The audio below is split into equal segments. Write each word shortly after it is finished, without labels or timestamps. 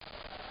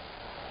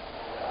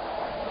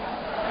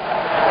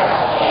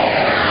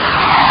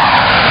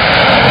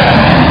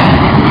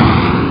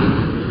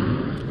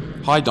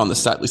Hi, Don the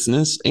Stat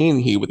listeners. Ian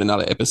here with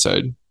another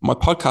episode. My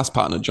podcast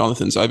partner,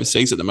 Jonathan's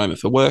overseas at the moment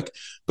for work,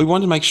 but we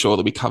wanted to make sure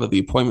that we cover the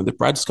appointment of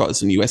Brad Scott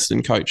as the new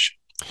Essendon coach.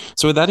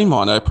 So with that in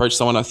mind, I approached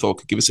someone I thought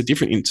could give us a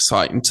different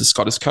insight into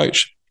Scott as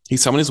coach.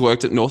 He's someone who's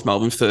worked at North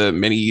Melbourne for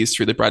many years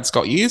through the Brad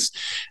Scott years,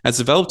 has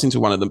developed into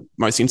one of the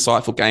most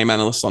insightful game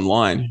analysts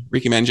online.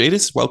 Ricky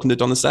Mangidis, welcome to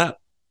Don the Stat.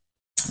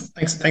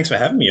 Thanks for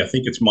having me. I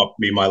think it's might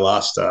be my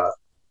last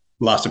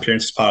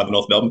appearance as part of the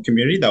North Melbourne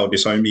community. They'll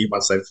disown me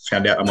once they've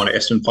found out I'm on an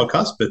Essendon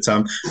podcast. But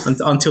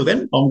until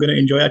then, I'm going to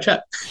enjoy our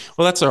chat.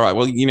 Well, that's all right.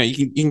 Well,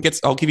 you can get.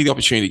 I'll give you the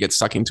opportunity to get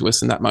stuck into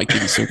us, and that might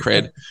give you some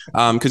cred,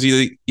 because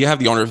you have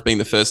the honour of being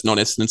the first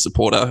non-Essendon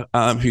supporter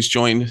who's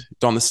joined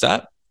Don the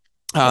Stat.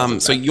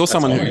 So you're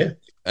someone who.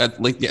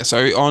 Yeah.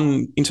 So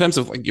in terms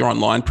of like your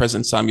online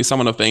presence, you're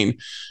someone I've been,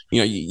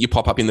 you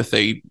pop up in the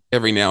feed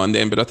every now and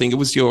then, but I think it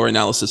was your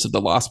analysis of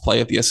the last play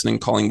of the Essendon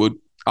Collingwood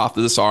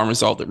after the siren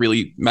result that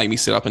really made me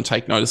sit up and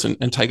take notice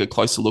and take a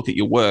closer look at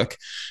your work,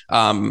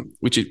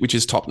 which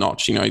is top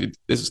notch.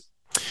 There's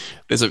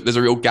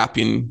a real gap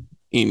in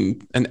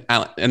an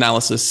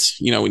analysis,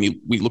 when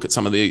we look at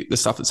some of the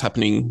stuff that's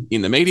happening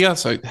in the media.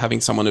 So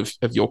having someone of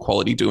your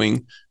quality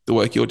doing the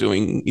work you're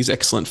doing is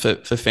excellent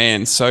for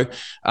fans. So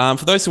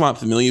for those who aren't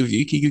familiar with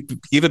you, can you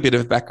give a bit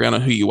of background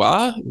on who you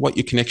are, what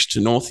your connection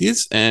to North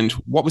is, and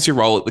what was your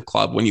role at the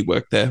club when you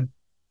worked there?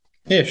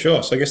 Yeah,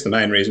 sure. So I guess the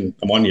main reason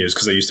I'm on here is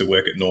because I used to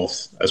work at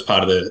North as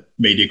part of the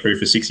media crew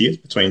for 6 years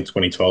between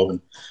 2012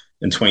 and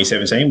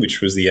 2017,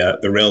 which was the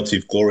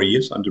relative glory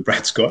years under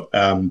Brad Scott,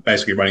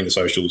 basically running the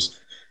socials.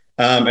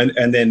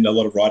 And then a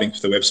lot of writing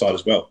for the website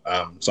as well.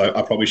 So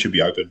I probably should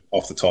be open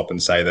off the top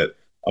and say that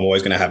I'm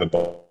always going to have a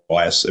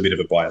bit of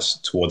a bias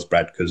towards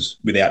Brad, because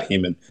without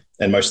him and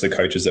most of the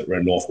coaches that were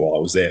in North while I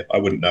was there, I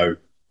wouldn't know,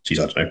 I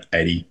don't know,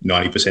 80,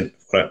 90%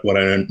 what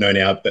I know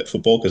now about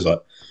football, because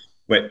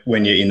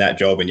when you're in that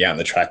job and you're out on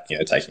the track,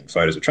 taking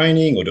photos of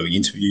training or doing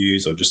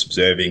interviews or just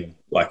observing,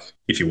 like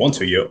if you want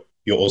to,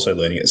 you're also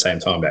learning at the same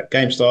time about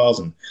game styles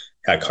and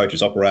how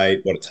coaches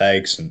operate, what it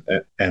takes, and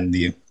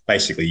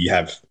basically you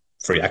have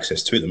free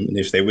access to them. And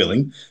if they're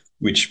willing,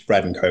 which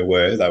Brad and co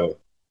were, they were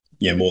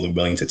more than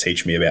willing to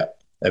teach me about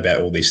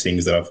all these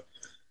things that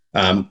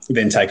I've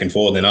then taken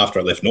forward. And then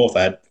after I left North,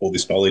 I had all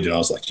this knowledge, and I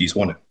was like, geez,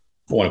 wanted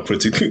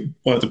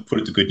to put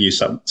it to good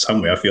use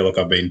somewhere. I feel like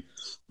I've been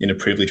in a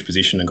privileged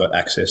position and got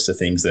access to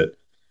things that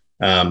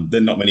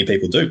not many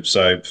people do.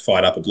 So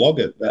fired up a blog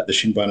at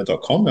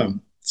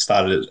theshinboner.com,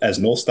 started it as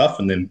North stuff,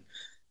 and then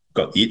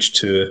got the itch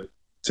to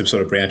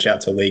sort of branch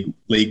out to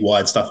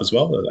league-wide stuff as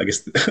well. I guess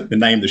the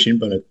name The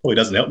Shinboner probably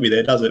doesn't help me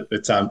there, does it?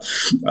 But I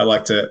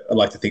like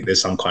to think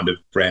there's some kind of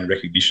brand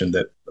recognition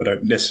that I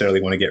don't necessarily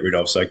want to get rid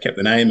of. So I kept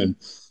the name and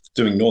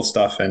doing North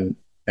stuff and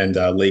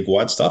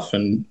league-wide stuff,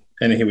 and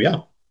here we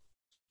are.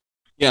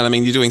 Yeah, I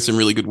mean, you're doing some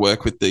really good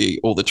work with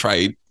all the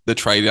trade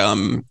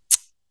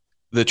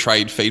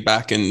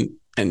feedback and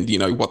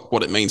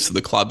what it means to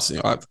the clubs.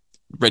 I've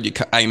read your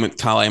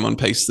Carl Amon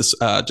piece this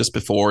just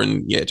before,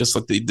 and just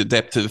like the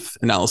depth of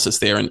analysis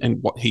there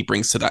and what he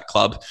brings to that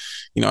club.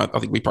 I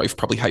think we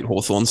probably hate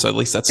Hawthorn, so at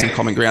least that's some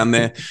common ground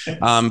there.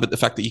 But the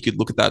fact that you could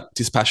look at that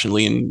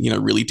dispassionately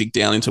and really dig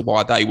down into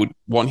why they would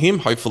want him.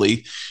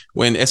 Hopefully,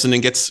 when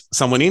Essendon gets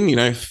someone in,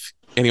 if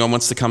anyone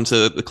wants to come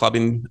to the club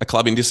in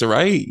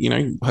disarray,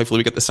 hopefully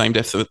we get the same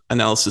depth of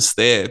analysis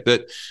there.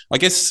 But I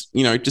guess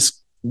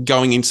just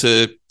going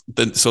into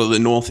the sort of the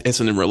North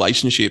Essendon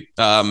relationship.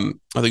 I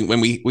think when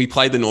we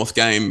played the North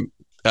game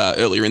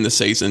earlier in the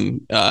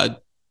season,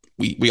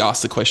 we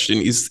asked the question: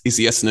 Is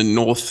the Essendon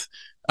North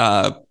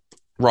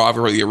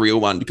rivalry a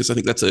real one? Because I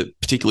think that's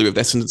particularly with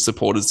Essendon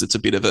supporters, it's a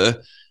bit of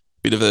a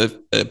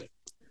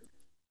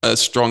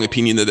strong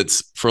opinion that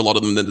it's, for a lot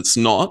of them, that it's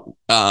not.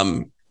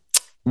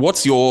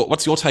 What's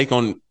your take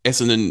on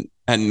Essendon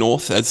and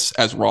North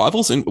as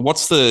rivals, and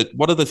what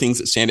are the things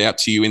that stand out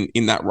to you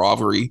in that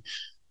rivalry?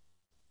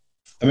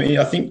 I mean,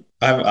 I think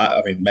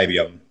maybe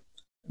I'm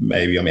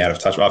out of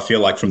touch, but I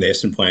feel like from the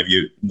Essendon point of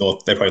view,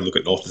 North, they probably look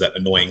at North as that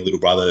annoying little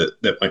brother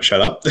that won't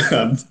shut up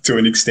to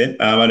an extent.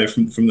 I know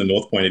from the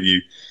North point of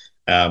view,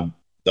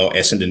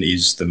 Essendon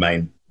is the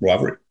main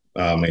rivalry.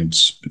 I mean,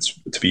 it's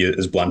to be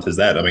as blunt as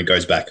that. I mean, it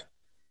goes back,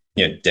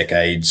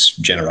 decades,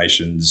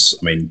 generations.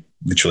 I mean,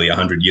 literally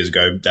 100 years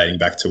ago, dating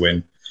back to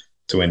when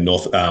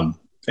North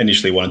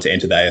initially wanted to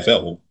enter the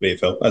AFL or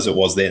VFL as it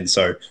was then.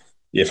 So,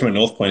 yeah, from a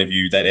North point of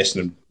view, that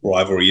Essendon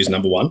rivalry is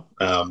number one,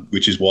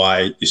 which is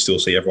why you still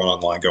see everyone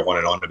online go on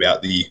and on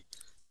about the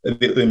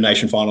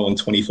elimination final in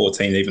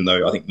 2014, even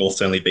though I think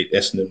North's only beat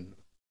Essendon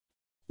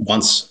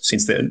once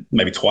since then,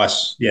 maybe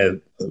twice. Yeah,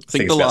 I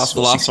think the last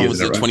one was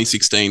in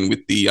 2016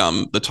 with the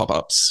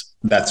top-ups.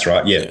 That's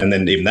right, yeah. And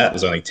then even that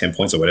was only 10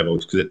 points or whatever,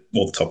 because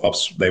all the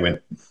top-ups, they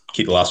went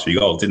kick the last few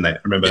goals, didn't they?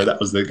 Remember, that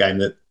was the game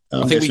that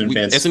I think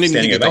Essendon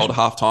didn't get a goal at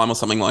half-time or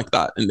something like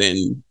that. And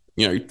then,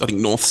 I think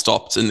North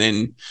stopped, and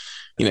then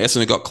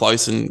Essendon got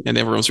close, and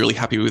everyone was really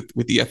happy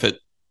with the effort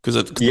because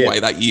of the way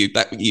that year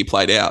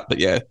played out.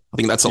 But I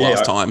think that's the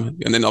last time.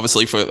 And then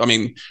obviously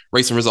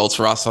recent results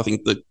for us, I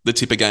think the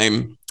Tipper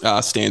game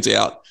stands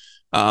out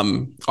I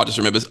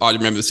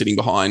remember sitting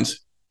behind.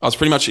 I was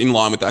pretty much in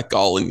line with that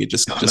goal, and you're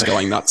just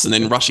going nuts, and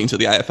then rushing to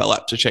the AFL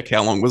app to check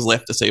how long was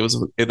left to see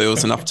if there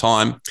was enough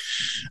time.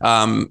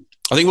 I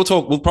think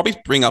we'll probably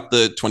bring up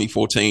the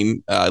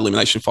 2014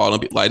 elimination final a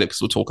bit later,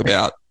 because we'll talk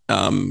about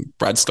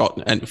Brad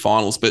Scott and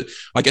finals. But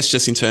I guess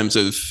just in terms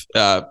of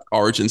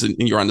origins and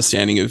your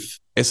understanding of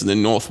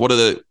Essendon North, what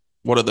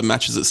are the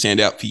matches that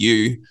stand out for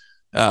you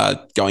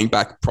going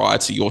back prior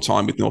to your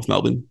time with North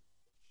Melbourne?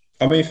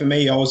 I mean, for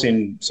me, I was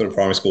in sort of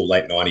primary school,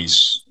 late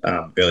 90s,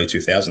 early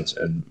 2000s,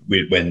 and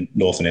when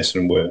North and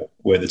Essendon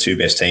were the two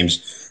best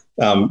teams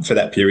for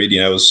that period.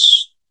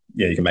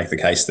 You can make the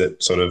case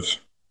that sort of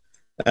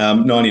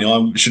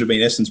 99 should have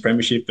been Essendon's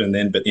premiership, but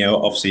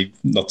obviously,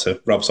 not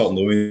to rub salt in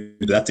the wound,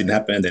 that didn't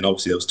happen. And then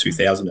obviously there was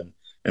 2000,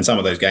 and some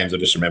of those games I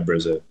just remember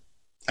as a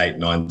 8,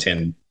 9,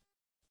 10,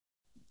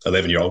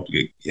 11-year-old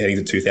heading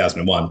to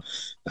 2001,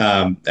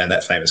 and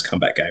that famous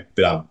comeback game.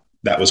 But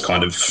that was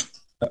kind of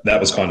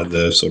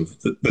the sort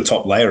of the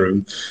top layer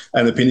and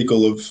the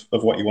pinnacle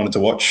of what you wanted to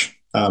watch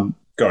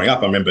growing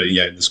up. I remember,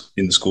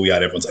 in the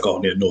schoolyard, everyone's like, "Oh,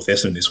 North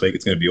Essendon this week,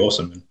 it's going to be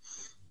awesome."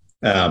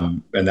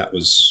 And that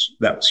was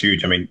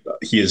huge. I mean,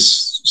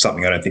 here's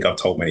something I don't think I've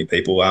told many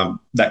people.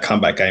 That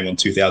comeback game on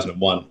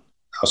 2001, I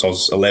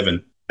was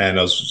 11, and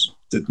I was,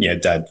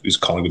 Dad, who's a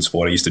Collingwood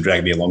supporter, used to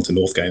drag me along to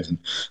North games, and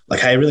like,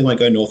 "Hey, I really want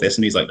to go North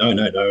Essendon." He's like, no.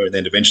 And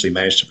then eventually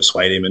managed to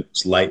persuade him, and it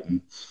was late,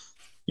 and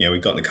we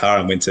got in the car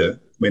and went to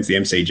the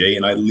MCG,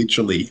 and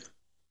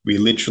we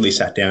literally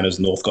sat down as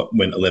North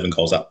went 11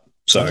 goals up.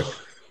 So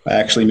I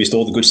actually missed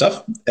all the good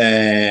stuff,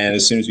 and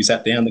as soon as we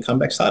sat down, the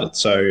comeback started.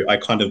 So I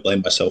kind of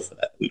blame myself for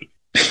that a little bit.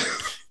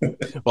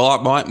 Well,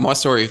 my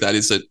story of that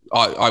is that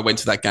I went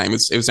to that game.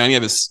 It was only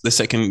ever the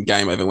second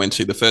game I ever went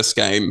to. The first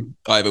game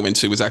I ever went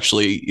to was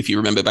actually, if you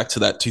remember back to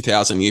that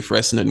 2000 year for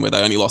Essendon, where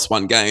they only lost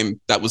one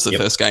game. That was the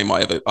first game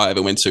I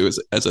ever went to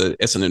as a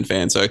Essendon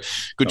fan. So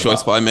good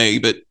choice by me.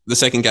 But the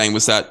second game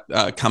was that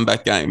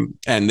comeback game,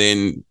 and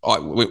then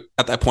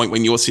at that point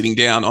when you're sitting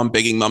down, I'm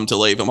begging Mum to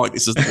leave. I'm like,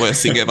 this is the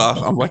worst thing ever.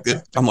 I'm like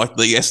the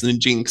Essendon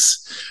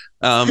jinx.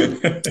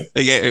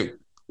 Yeah.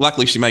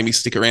 Luckily, she made me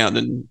stick around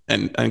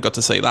and got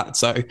to see that.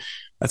 So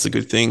that's a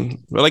good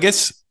thing. Well, I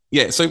guess,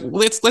 yeah. So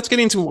let's get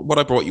into what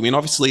I brought you in.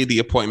 Obviously, the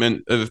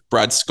appointment of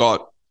Brad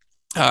Scott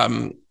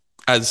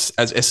as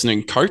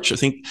Essendon coach. I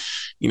think,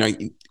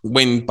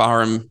 when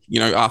Barham,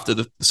 after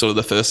the sort of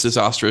the first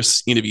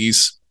disastrous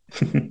interviews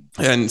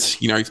and,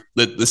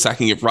 the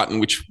sacking of Rutten,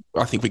 which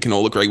I think we can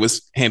all agree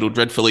was handled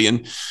dreadfully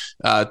and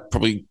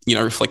probably,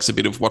 reflects a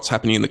bit of what's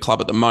happening in the club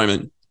at the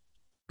moment.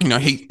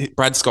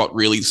 Brad Scott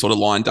really sort of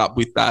lined up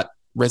with that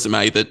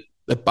resume that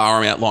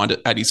Barham outlined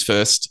at his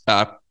first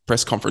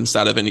press conference,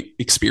 that of an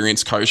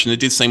experienced coach. And it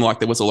did seem like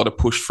there was a lot of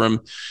push from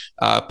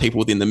people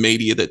within the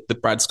media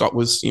that Brad Scott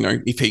was,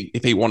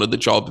 if he wanted the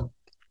job,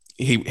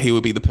 he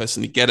would be the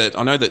person to get it.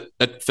 I know that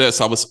at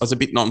first I was a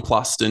bit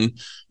nonplussed, and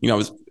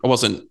I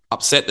wasn't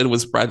upset that it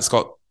was Brad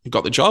Scott who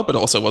got the job, but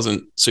also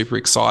wasn't super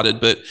excited.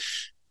 But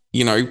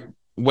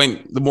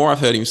when the more I've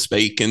heard him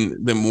speak,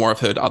 and the more I've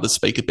heard others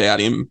speak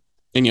about him,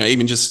 and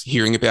even just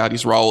hearing about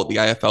his role at the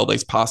AFL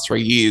these past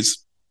 3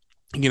 years,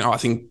 I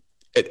think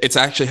it's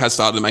actually has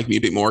started to make me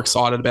a bit more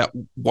excited about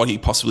what he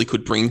possibly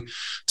could bring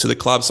to the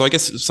club. So I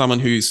guess as someone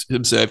who's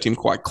observed him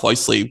quite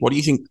closely, what do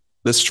you think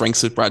the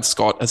strengths of Brad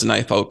Scott as an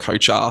AFL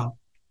coach are?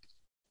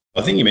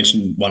 I think you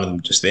mentioned one of them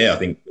just there. I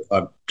think,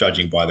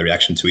 judging by the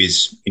reaction to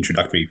his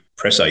introductory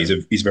presser,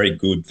 he's very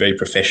good, very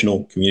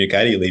professional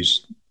communicator. He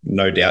leaves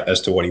no doubt as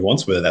to what he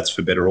wants, whether that's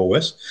for better or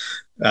worse.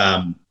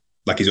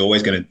 He's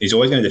always going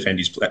to defend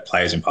his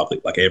players in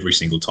public, like every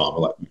single time.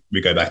 Like,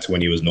 we go back to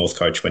when he was North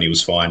coach, when he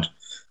was fined,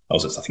 I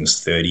think it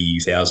was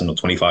 30,000 or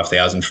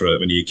 25,000 for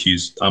when he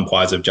accused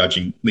umpires of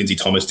judging Lindsay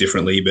Thomas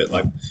differently. But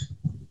like,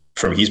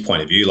 from his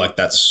point of view, like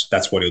that's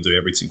what he'll do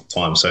every single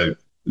time. So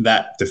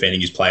that defending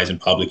his players in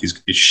public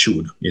it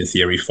should, in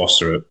theory,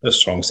 foster a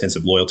strong sense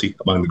of loyalty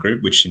among the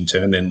group, which in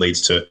turn then leads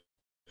to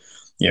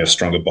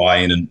stronger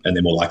buy-in, and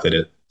they're more likely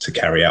to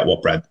carry out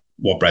what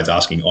Brad's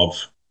asking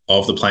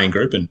of the playing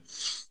group. And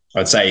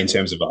I'd say, in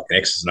terms of like an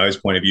X's and O's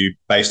point of view,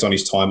 based on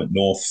his time at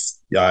North,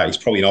 he's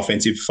probably an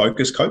offensive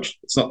focused coach.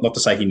 It's not to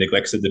say he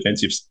neglects the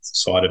defensive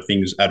side of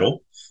things at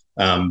all,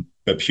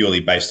 but purely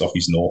based off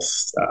his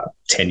North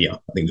tenure.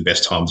 I think the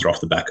best times are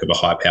off the back of a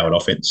high-powered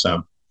offense.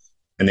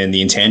 And then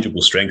the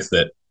intangible strength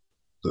that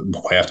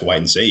we have to wait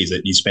and see is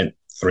that he spent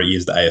 3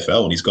 years at the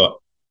AFL, and he's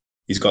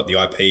got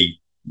the IP.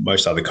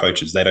 Most other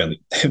coaches, they don't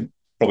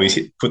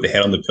probably put their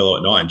head on the pillow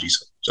at night.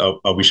 Geez, so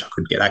I wish I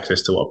could get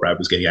access to what Brad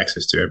was getting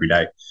access to every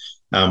day.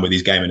 With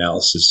his game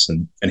analysis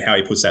and how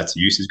he puts that to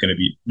use is going to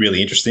be really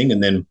interesting.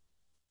 And then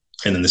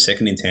the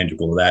second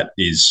intangible of that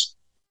is,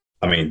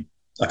 I mean,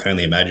 I can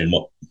only imagine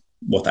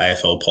what the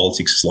AFL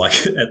politics is like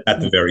at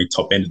the very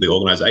top end of the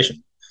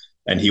organisation.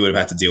 And he would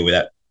have had to deal with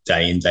that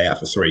day in, day out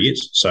for 3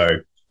 years. So,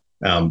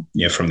 from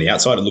the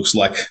outside, it looks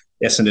like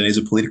Essendon is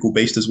a political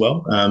beast as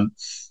well.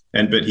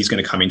 But he's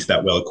going to come into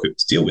that well equipped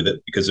to deal with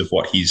it because of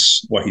what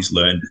he's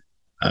learned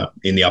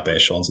in the upper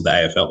echelons of the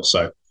AFL.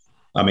 So,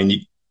 I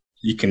mean,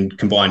 you can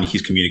combine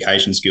his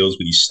communication skills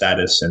with his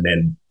status, and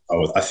then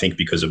I think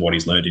because of what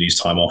he's learned in his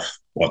time off,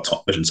 I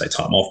shouldn't say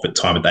time off, but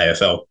time at the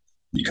AFL,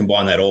 you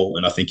combine that all,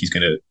 and I think he's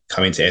going to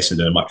come into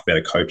Essendon a much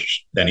better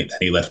coach than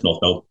he left North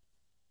Melbourne.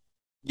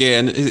 Yeah,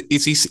 and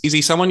is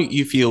he someone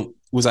you feel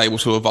was able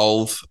to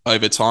evolve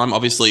over time?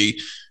 Obviously,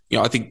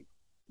 I think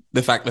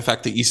the fact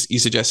that you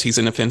suggest he's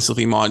an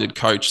offensively minded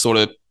coach sort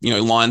of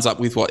lines up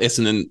with what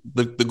Essendon,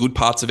 the good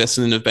parts of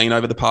Essendon have been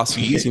over the past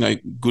few years.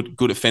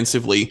 Good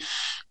offensively.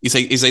 Is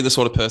he the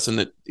sort of person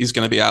that is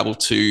going to be able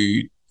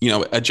to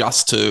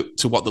adjust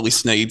to what the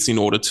list needs in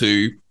order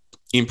to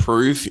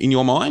improve in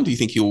your mind? Do you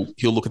think he'll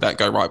look at that,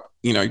 go, right,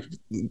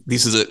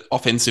 this is an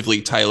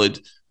offensively tailored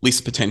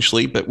list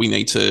potentially, but we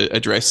need to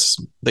address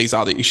these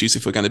other issues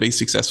if we're going to be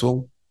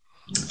successful?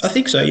 I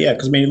think so, yeah.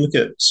 Because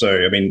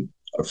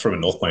from a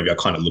North point of view, I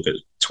kind of look at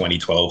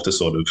 2012 to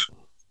sort of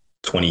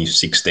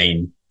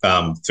 2016.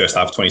 First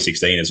half of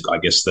 2016 is, I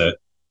guess, the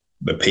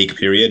peak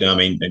period. And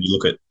you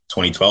look at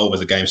 2012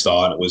 as a game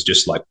style, and it was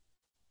just like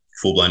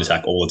full-blown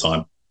attack all the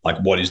time, like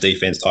what is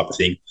defense type of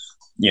thing.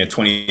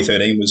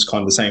 2013 was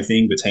kind of the same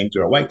thing. The teams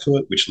were awake to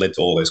it, which led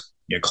to all those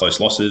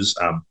close losses.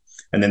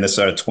 And then the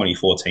sort of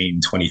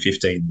 2014,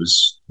 2015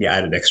 was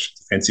added extra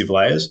defensive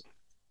layers.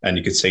 And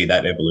you could see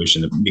that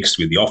evolution mixed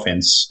with the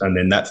offense. And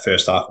then that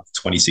first half of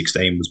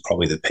 2016 was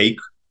probably the peak.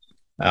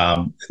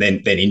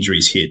 Then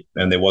injuries hit,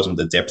 and there wasn't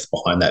the depth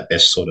behind that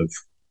best sort of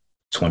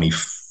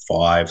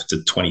 25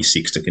 to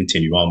 26 to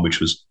continue on, which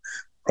was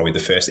probably the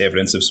first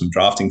evidence of some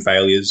drafting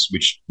failures,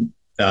 which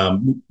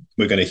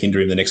we're going to hinder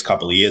him the next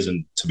couple of years.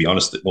 And to be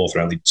honest, that North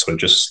are only sort of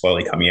just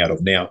slowly coming out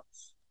of now.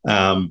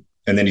 And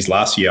then his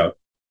last year,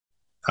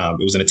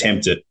 it was an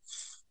attempt at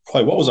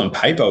probably what was on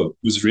paper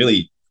was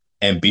really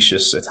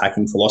ambitious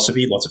attacking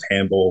philosophy, lots of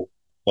handball,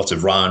 lots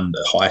of run,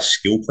 a high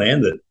skill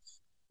plan that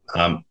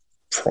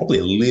probably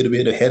a little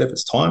bit ahead of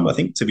its time, I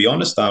think, to be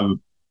honest. But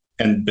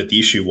the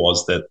issue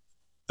was that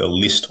the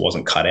list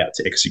wasn't cut out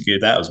to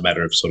execute that. It was a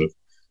matter of sort of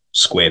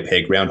square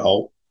peg, round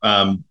hole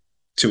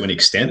to an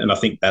extent. And I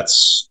think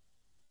that's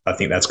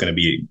going to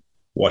be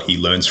what he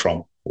learns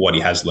from, what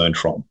he has learned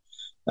from.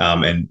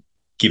 And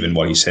given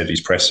what he said to his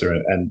presser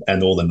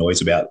and all the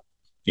noise about,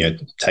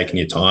 taking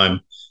your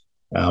time,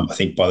 I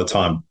think by the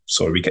time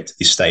sort of we get to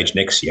this stage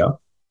next year,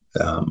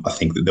 I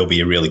think that there'll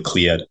be a really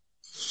clear,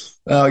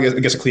 I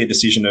guess a clear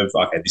decision of,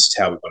 okay, this is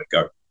how we want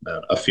to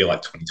go. I feel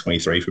like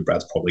 2023 for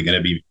Brad's probably going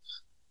to be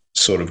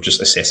sort of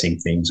just assessing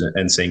things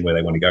and seeing where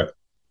they want to go.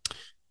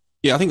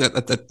 Yeah, I think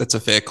that's a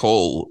fair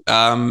call.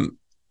 And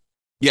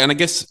I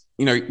guess,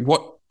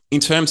 what in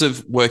terms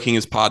of working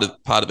as part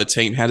of a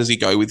team, how does he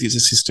go with his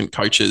assistant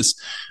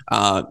coaches?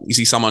 Is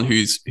he someone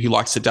who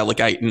likes to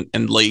delegate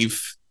and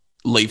leave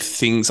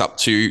things up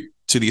to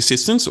the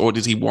assistants, or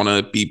does he want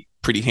to be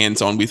pretty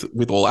hands-on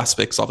with all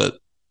aspects of it?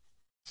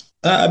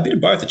 A bit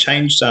of both. It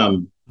changed.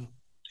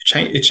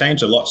 It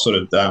changed a lot. Sort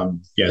of.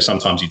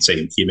 Sometimes you'd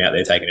see him out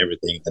there taking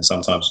everything, and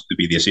sometimes it'd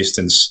be the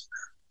assistants.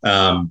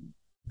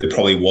 There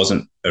probably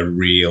wasn't a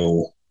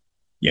real,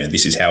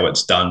 this is how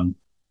it's done.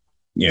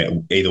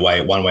 Either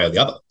way, one way or the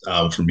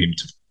other. From him,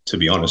 to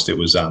be honest, it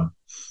was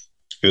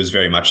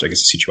very much, I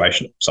guess, a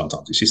situation.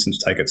 Sometimes the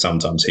assistants take it,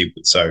 sometimes he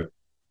would. So.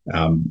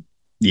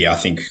 I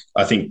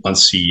think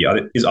once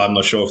I'm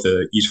not sure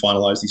if he's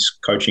finalised his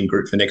coaching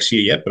group for next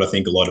year yet, but I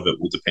think a lot of it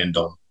will depend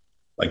on,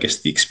 I guess,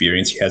 the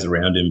experience he has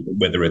around him,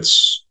 whether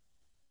it's,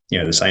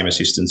 the same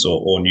assistants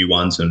or new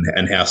ones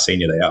and how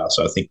senior they are.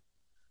 So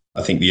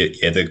I think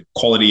the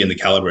quality and the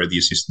calibre of the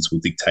assistants will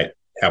dictate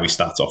how he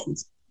starts off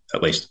with,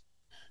 at least.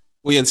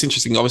 Well, yeah, it's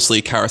interesting.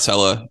 Obviously,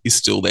 Caracella is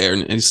still there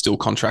and is still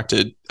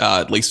contracted,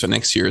 at least for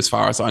next year, as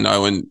far as I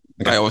know. And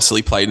they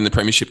obviously played in the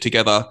premiership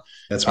together.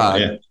 That's right,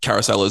 yeah.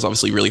 Caracella is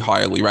obviously really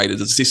highly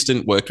rated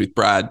assistant, worked with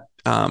Brad,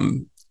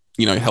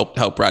 helped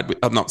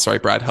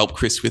Brad helped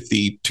Chris with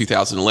the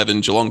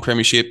 2011 Geelong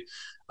premiership.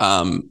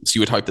 So you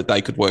would hope that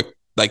they could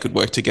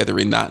work together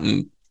in that.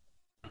 And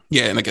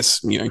I guess,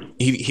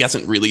 he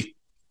hasn't really,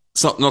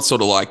 it's not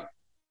sort of like,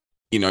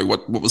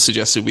 what was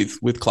suggested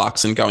with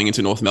Clarkson going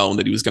into North Melbourne,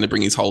 that he was going to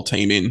bring his whole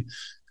team in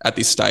at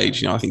this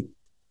stage. I think,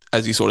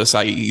 as you sort of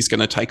say, he's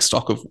going to take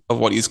stock of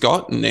what he's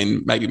got and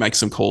then maybe make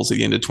some calls at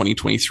the end of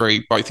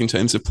 2023, both in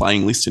terms of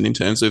playing lists and in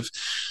terms of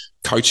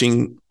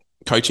coaching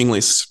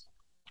lists.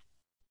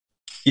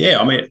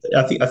 Yeah,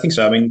 I think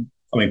so.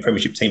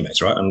 Premiership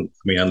teammates, right?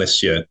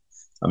 Unless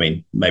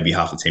maybe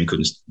half the team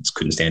couldn't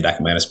stand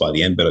Akermanis by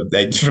the end, but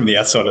they, from the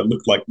outside, it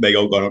looked like they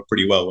all got on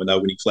pretty well when they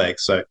were winning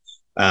flags. So,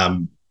 I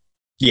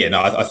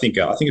think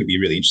it'd be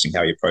really interesting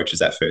how he approaches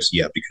that first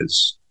year,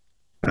 because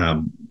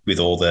with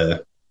all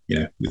the,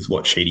 with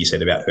what Sheedy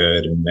said about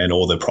Hurd and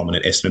all the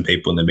prominent Essendon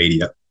people in the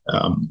media,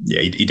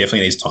 he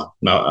definitely needs time.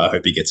 No, I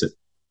hope he gets it.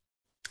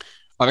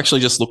 I've actually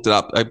just looked it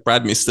up.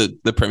 Brad missed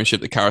the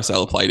premiership that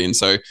Carousel played in,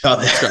 so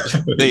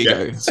there you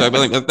go. So I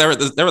think they're at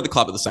the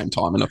club at the same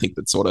time, and I think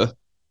that's sort of,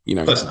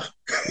 close enough.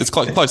 It's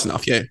close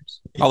enough. Yeah,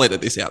 I'll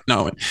edit this out.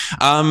 No,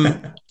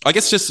 I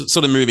guess just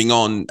sort of moving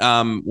on.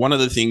 One of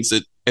the things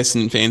that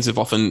Essendon fans have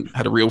often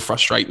had a real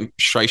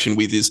frustration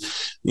with is,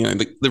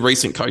 the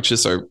recent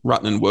coaches, so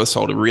Rutten and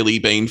Worsfold, have really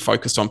been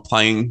focused on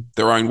playing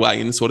their own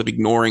way and sort of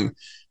ignoring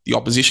the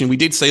opposition. We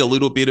did see a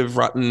little bit of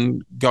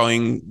Rutten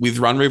going with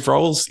run rev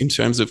roles in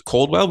terms of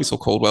Caldwell. We saw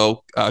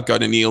Caldwell go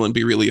to Neil and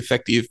be really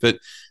effective, but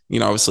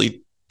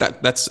obviously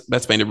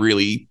that's been a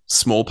really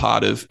small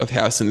part of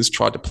how Essendon's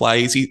tried to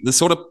play.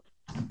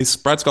 Is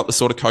Brad Scott the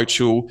sort of coach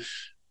who'll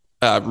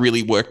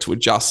really work to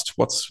adjust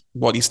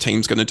what his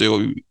team's going to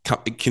do,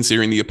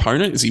 considering the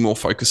opponent? Is he more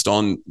focused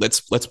on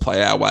let's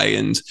play our way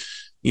and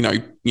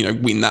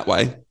win that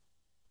way?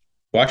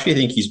 Well, actually, I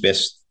think his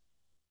best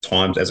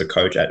times as a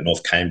coach at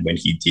North came when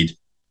he did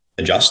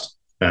adjust.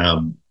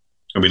 And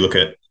we look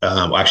at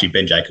actually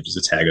Ben Jacobs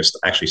as a tagger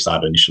actually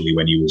started initially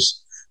when he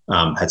was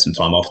had some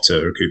time off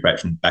to recuperate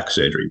from back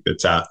surgery,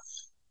 but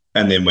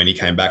and then when he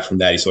came back from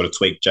that, he sort of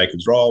tweaked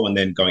Jacobs' role, and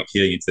then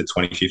heading into the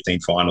 2015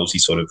 finals,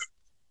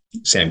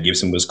 Sam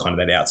Gibson was kind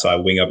of that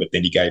outside winger, but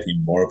then he gave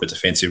him more of a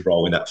defensive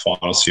role in that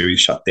final series,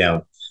 shut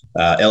down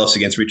Ellis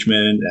against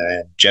Richmond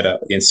and Jetta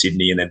against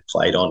Sydney, and then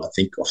played on, I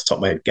think, off the top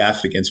of my head,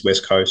 Gaff against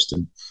West Coast.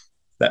 And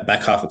that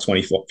back half of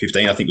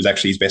 2015, I think, was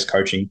actually his best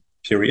coaching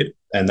period.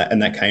 And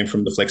that came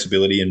from the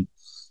flexibility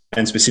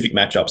and specific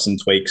matchups and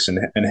tweaks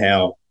and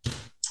how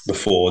the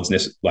forwards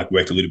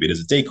worked a little bit as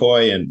a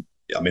decoy. And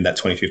I mean, that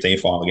 2015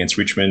 final against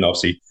Richmond,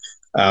 obviously,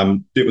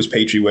 it was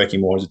Petrie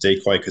working more as a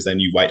decoy because they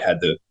knew Waite had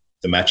the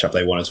matchup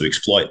they wanted to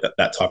exploit,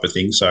 that type of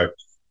thing. So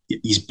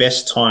his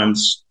best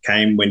times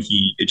came when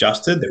he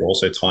adjusted. There were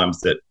also times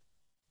that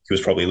he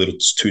was probably a little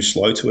too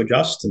slow to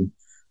adjust. And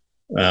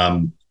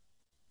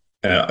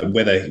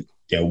whether,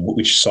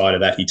 which side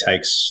of that he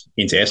takes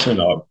into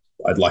Essendon,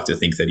 I'd like to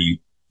think that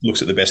he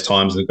looks at the best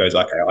times and goes,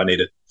 okay, I need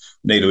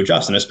to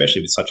adjust. And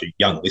especially with such a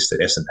young list that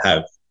Essendon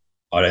have,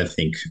 I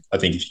think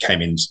if he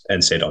came in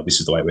and said, oh, this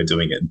is the way we're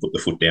doing it, and put the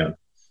foot down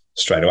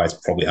straight away, it's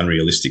probably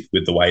unrealistic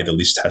with the way the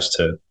list has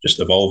to just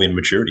evolve in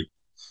maturity.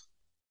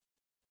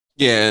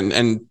 Yeah,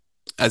 and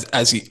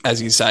as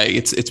you say,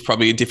 it's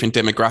probably a different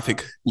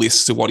demographic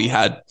list to what he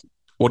had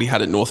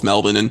at North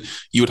Melbourne, and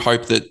you would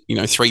hope that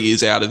 3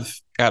 years out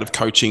of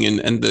coaching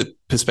and the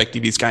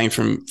perspective he's gained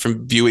from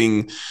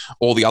viewing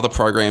all the other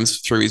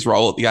programs through his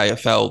role at the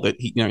AFL, that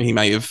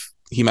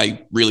he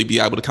may really be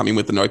able to come in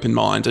with an open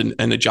mind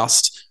and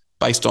adjust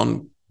based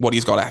on what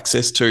he's got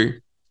access to.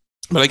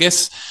 But I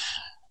guess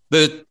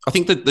I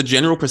think that the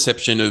general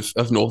perception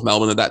of North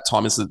Melbourne at that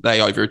time is that they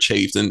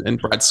overachieved, and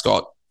Brad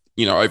Scott,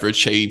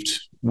 overachieved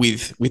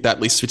with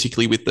that list,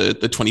 particularly with the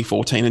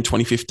 2014 and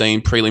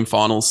 2015 prelim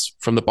finals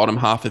from the bottom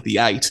half of the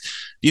 8.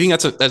 Do you think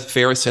that's a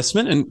fair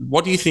assessment? And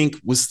what do you think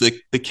was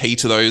the key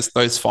to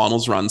those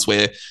finals runs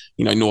where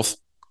North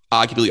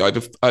arguably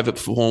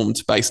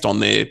overperformed based on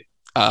their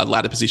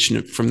ladder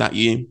position from that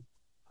year?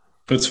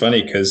 It's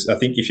funny because I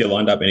think if you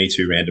lined up any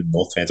two random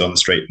North fans on the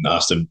street and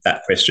asked them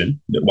that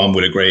question, one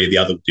would agree, the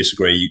other would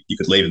disagree. You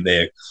could leave them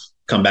there,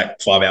 come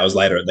back 5 hours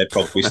later, and they'd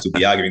probably still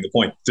be arguing the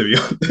point, to be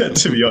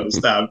honest.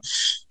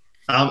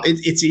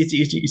 It's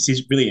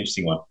a really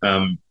interesting one.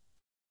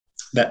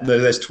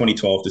 Those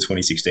 2012 to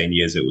 2016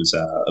 years, it was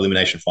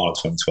elimination final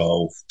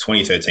 2012.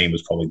 2013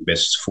 was probably the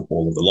best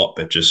football of the lot,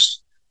 but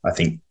just, I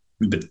think,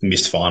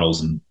 missed finals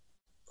and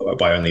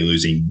by only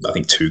losing, I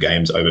think, 2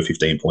 games over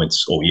 15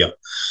 points all year.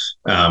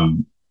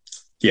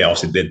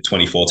 Obviously, then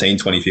 2014,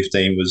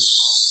 2015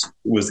 was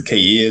the key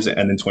years,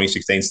 and then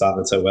 2016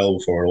 started so well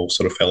before it all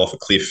sort of fell off a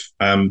cliff.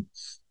 I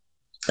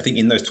think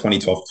in those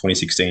 2012 to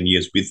 2016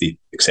 years, with the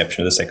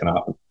exception of the second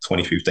half of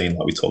 2015,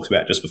 like we talked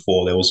about just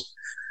before, there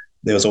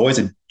was always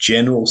a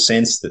general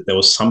sense that there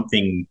was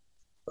something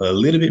a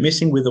little bit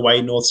missing with the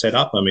way North set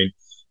up. I mean,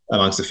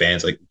 amongst the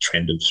fans, like the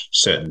trend of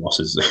certain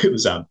losses, it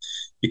was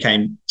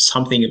became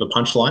something of a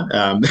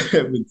punchline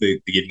with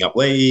the giving up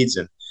leads,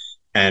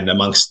 and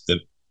amongst the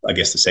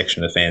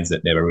section of fans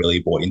that never really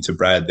bought into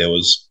Brad, they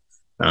were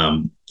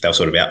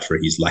sort of out for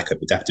his lack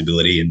of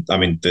adaptability. And I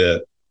mean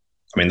the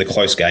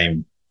close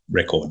game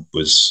record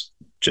was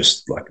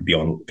just like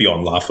beyond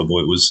laughable.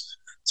 It was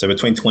so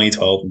between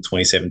 2012 and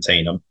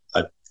 2017.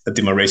 I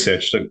did my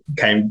research, so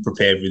came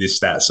prepared with this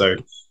stat. So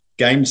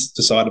games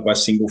decided by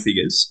single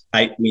figures: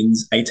 8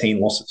 wins, 18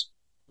 losses.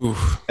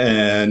 Oof.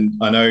 And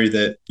I know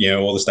that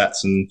all the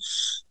stats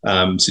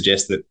and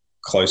suggest that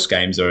close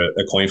games are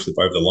a coin flip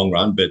over the long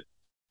run, but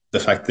the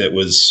fact that it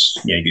was,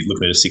 you're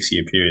looking at a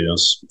 6-year period, it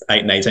was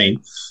 8 and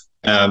 18,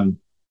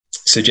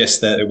 suggests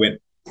that it went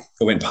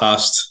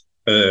past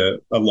a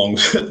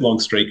long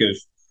streak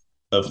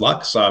of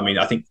luck. So, I mean,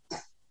 I think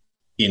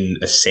in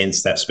a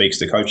sense that speaks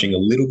to coaching a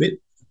little bit.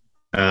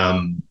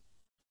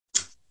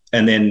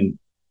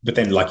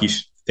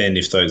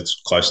 If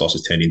those close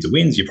losses turned into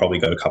wins, you probably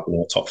got a couple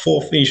more top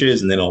 4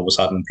 finishes, and then all of a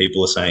sudden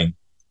people are saying,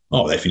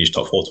 oh, they finished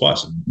top 4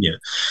 twice.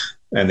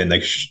 And then they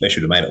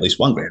should have made at least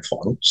one grand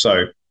final.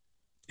 So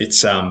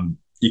it's I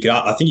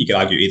think you could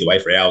argue either way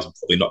for hours and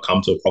probably not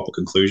come to a proper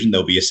conclusion.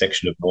 There'll be a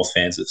section of North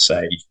fans that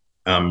say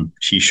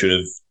she should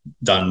have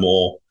done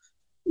more,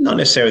 not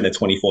necessarily in the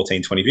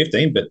 2014,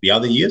 2015, but the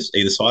other years,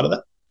 either side of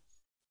that.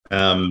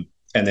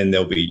 and then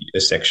there'll be a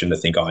section to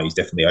think, oh, he's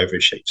definitely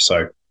overachieved.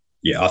 So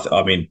yeah,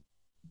 I mean,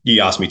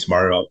 you ask me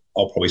tomorrow,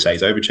 I'll probably say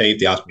he's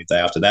overachieved. You ask me the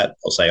day after that,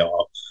 I'll say,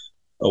 oh,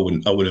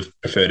 I would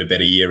have preferred a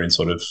better year in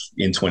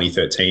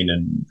 2013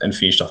 and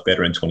finished off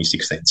better in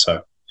 2016.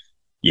 So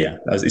yeah,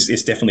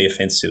 it's definitely a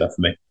fence sitter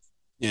for me.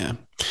 Yeah.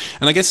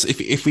 And I guess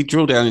if we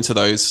drill down into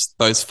those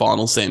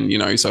finals then,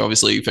 so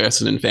obviously for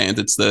Essendon fans,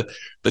 it's the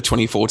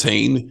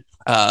 2014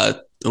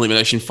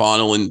 elimination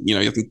final. And,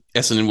 I think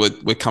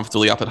Essendon were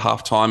comfortably up at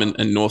halftime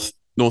and North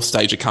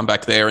stage a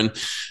comeback there. And,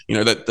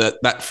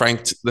 that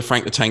Frank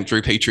the Tank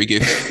Drew Petrie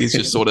gif is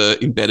just sort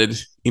of embedded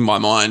in my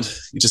mind.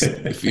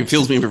 It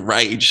fills me with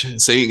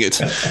rage seeing it.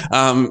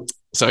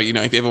 So,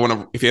 if you ever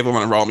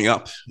want to roll me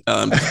up,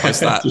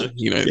 post that,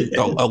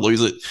 I'll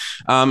lose it.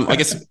 I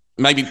guess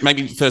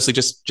maybe firstly,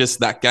 just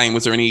that game,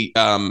 was there any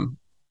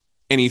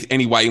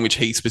way in which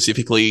he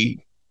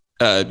specifically,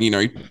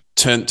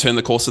 turned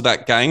the course of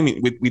that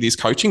game with his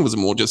coaching? Was it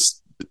more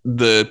just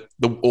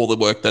all the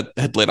work that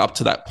had led up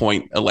to that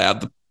point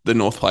allowed the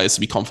North players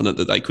to be confident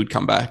that they could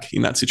come back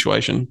in that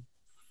situation?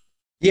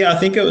 Yeah, I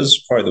think it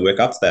was probably the work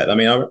up to that. I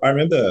mean, I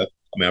remember.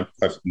 I mean,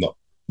 I'm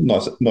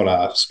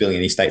not spilling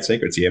any state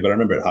secrets here, but I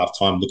remember at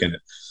halftime looking at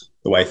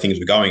the way things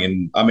were going,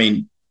 and I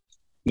mean,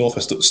 North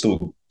was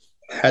still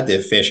had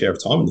their fair share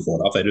of time in the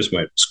fourth half. They just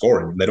weren't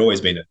scoring. They'd always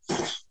been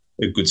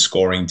a good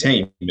scoring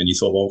team, and you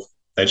thought, well,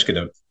 they're just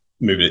going to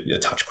move it a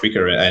touch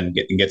quicker and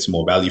get some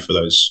more value for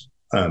those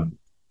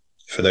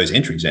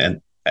entries,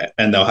 and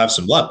they'll have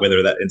some luck,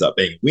 whether that ends up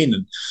being a win.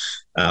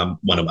 And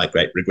one of my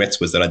great regrets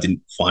was that I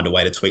didn't find a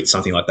way to tweet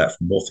something like that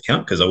from North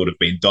account, because I would have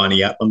been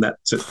dining out on that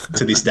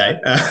to this day.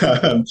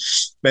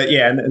 But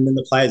yeah, and then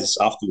the players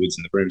afterwards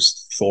in the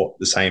rooms thought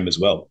the same as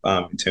well,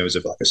 in terms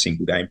of like a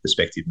single game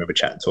perspective. I remember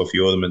chatting to a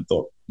few of them and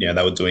thought, they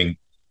were doing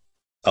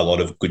a lot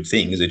of good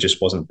things. It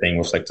just wasn't being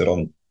reflected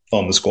on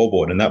the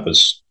scoreboard. And that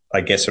was, I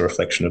guess, a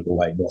reflection of the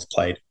way North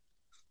played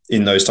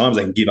in those times.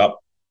 They can give up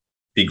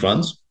big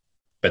runs,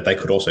 but they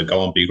could also go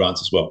on big runs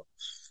as well.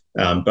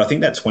 But I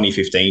think that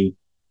 2015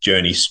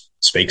 journey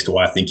speaks to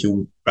why I think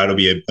that'll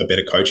be a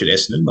better coach at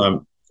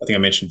Essendon. I think I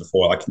mentioned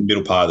before, like in the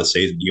middle part of the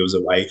season, he was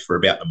away for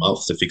about a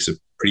month to fix a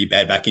pretty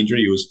bad back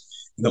injury. He was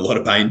in a lot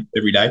of pain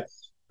every day.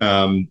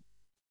 And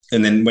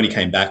then when he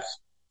came back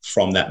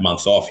from that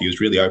month off, he was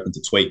really open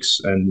to tweaks,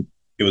 and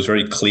it was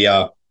very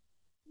clear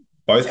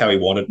both how he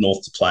wanted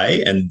North to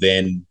play and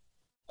then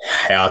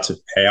how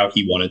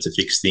he wanted to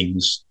fix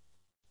things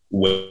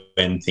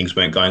when things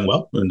weren't going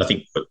well. And I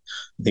think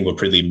we're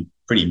pretty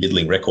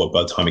middling record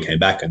by the time he came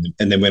back, and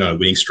then went on a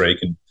winning streak,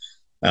 and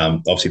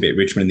obviously beat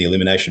Richmond in the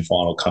elimination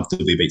final,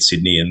 comfortably beat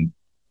Sydney, and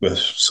were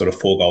sort of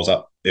 4 goals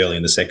up early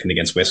in the second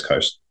against West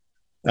Coast,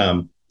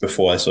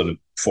 before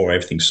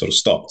everything sort of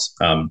stopped.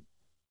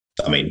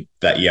 I mean,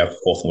 that year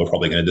Hawthorn were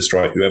probably going to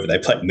destroy whoever they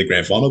played in the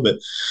grand final, but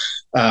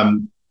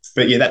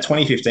yeah, that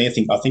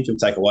 2015, I think he'll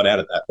take a lot out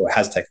of that, or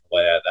has taken a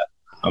lot out of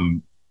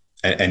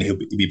that, and he'll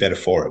be better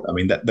for it. I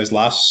mean, those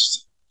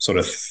last sort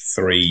of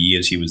 3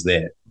 years he was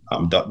there,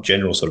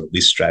 general sort of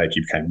list strategy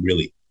became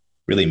really,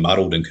 really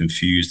muddled and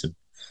confused,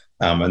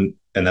 and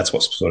that's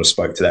what sort of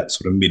spoke to that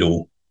sort of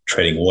middle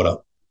treading water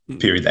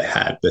period they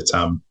had. But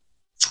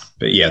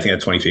yeah, I think the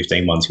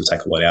 2015 ones he'll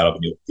take a lot out of,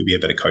 and he'll be a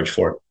better coach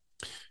for it.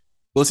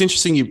 Well, it's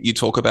interesting you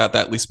talk about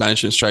that list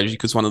management strategy,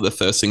 because one of the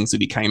first things that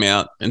he came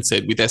out and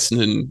said with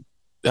Essendon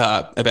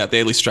about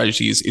their list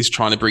strategy is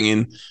trying to bring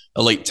in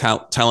elite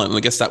talent. And I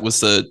guess that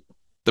was the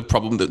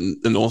problem that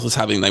the North was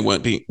having. They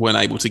weren't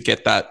able to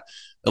get that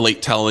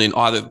elite talent in,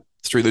 either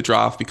through the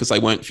draft because they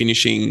weren't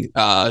finishing,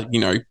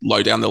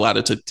 low down the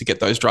ladder to get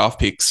those draft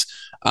picks.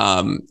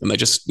 And they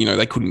just,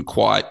 they couldn't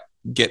quite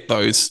get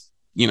those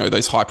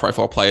high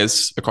profile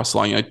players across the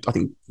line. I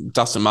think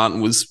Dustin Martin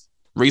was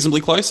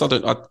reasonably close.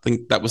 I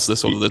think that was the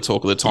sort of the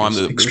talk of the time.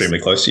 That extremely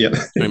close, yeah.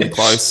 Extremely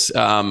close.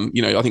 I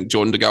think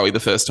Jordan De Goey the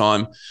first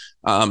time,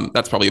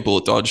 that's probably a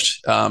bullet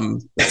dodged.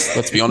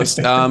 Let's be honest.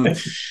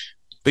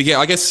 But yeah,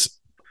 I guess,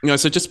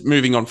 so just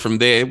moving on from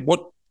there,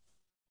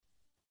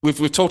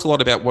 we've talked a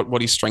lot about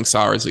what his strengths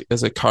are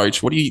as a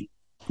coach. What do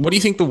you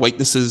think the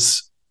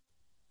weaknesses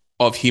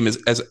of him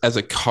as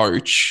a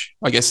coach?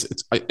 I guess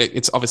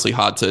it's obviously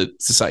hard to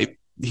say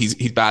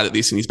he's bad at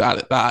this and he's bad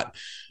at that.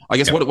 I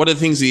guess what are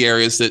the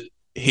areas that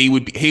he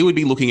would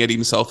be looking at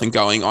himself and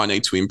going, I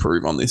need to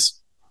improve on this?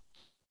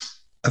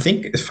 I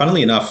think,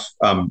 funnily enough,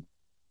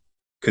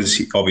 because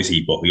he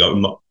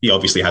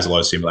obviously has a lot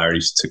of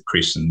similarities to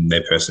Chris and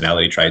their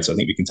personality traits. I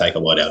think we can take a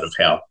lot out of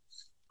how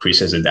Chris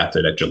has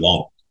adapted at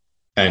Geelong.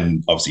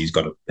 And obviously he's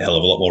got a hell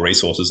of a lot more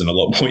resources and a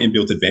lot more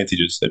inbuilt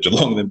advantages at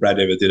Geelong than Brad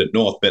ever did at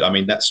North. But I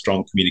mean, that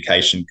strong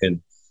communication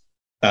can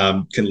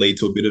lead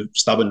to a bit of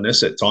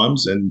stubbornness at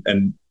times,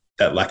 and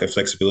that lack of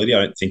flexibility.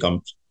 I don't think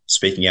I'm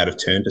speaking out of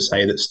turn to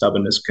say that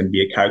stubbornness can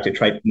be a character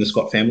trait in the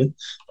Scott family,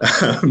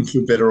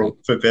 for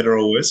better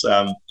or worse.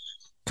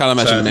 Can't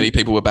imagine many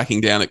people were backing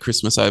down at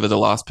Christmas over the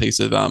last piece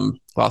of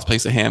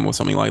ham or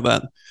something like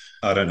that.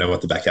 I don't know what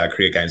the backyard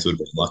cricket games would have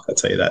been like, I'll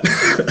tell you that.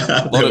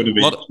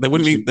 There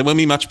wouldn't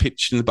be much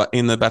pitch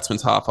in the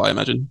batsman's half, I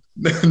imagine.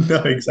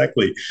 No,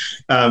 exactly.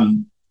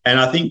 And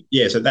I think,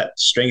 so that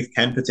strength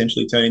can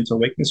potentially turn into a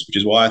weakness, which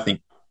is why I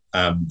think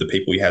the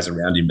people he has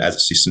around him as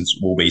assistants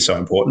will be so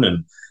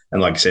important.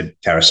 And like I said,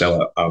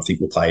 Carousel, I think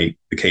will play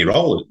the key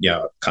role.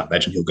 I can't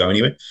imagine he'll go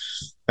anywhere.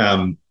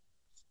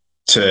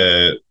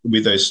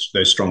 With those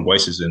strong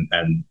voices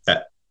and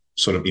that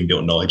sort of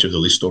inbuilt knowledge of the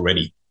list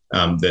already,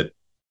 that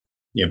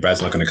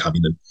Brad's not going to come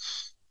in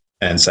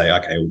and say,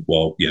 okay,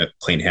 well,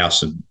 clean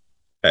house. And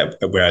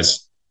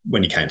whereas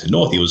when he came to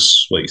North,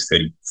 he's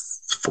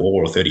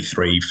 34 or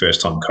 33, first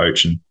time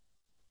coach, and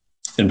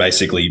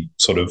basically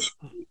sort of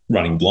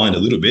running blind a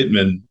little bit.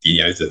 And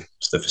the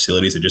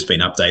facilities have just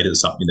been updated to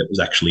something that was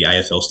actually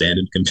AFL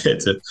standard compared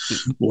to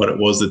what it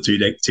was the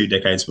two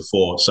decades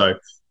before. So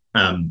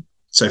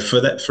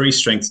for his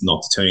strength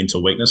not to turn into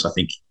a weakness, I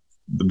think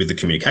with the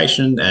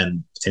communication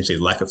and potentially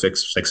the lack of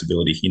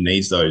flexibility, he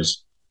needs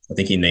those. I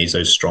think he needs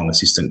those strong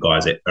assistant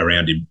guys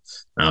around him,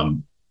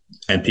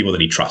 and people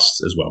that he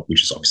trusts as well,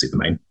 which is obviously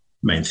the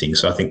main thing.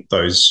 So I think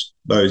those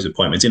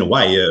appointments, in a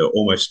way, are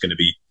almost going to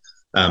be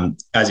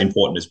as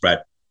important as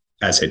Brad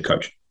as head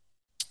coach.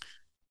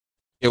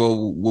 Yeah,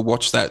 well, we'll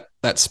watch that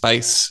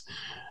space.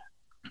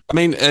 I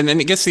mean, and I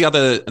guess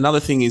another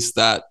thing is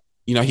that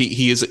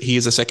he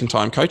is a second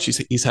time coach.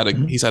 He's had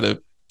a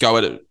go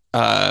at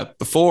it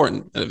before,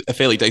 and a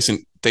fairly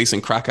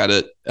decent crack at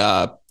it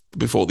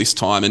before this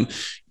time. And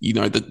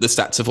the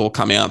stats have all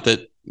come out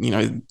that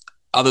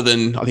other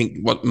than I think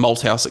what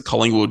Malthouse at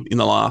Collingwood in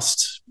the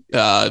last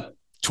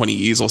 20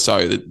 years or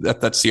so,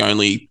 that's the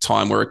only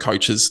time where a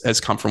coach has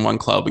come from one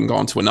club and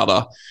gone to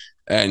another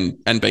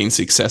and been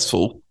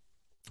successful.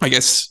 I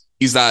guess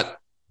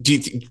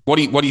what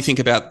do you think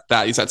about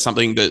that? Is that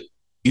something that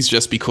is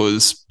just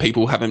because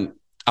people haven't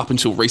up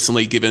until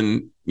recently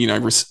given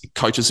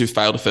coaches who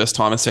failed a first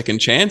time a second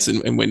chance,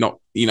 and we're not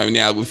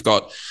now we've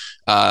got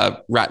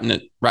Ratton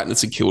at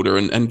St Kilda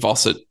and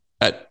Voss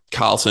at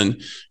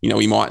Carlton,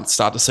 we might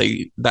start to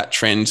see that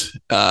trend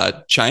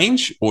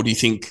change? Or do you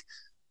think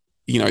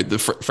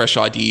the fresh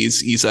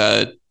ideas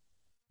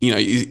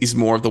is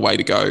more of the way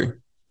to go?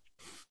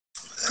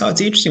 Oh,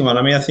 it's an interesting one.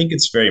 I mean, I think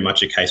it's very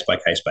much a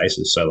case-by-case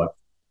basis. So, like,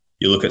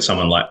 you look at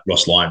someone like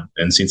Ross Lyon,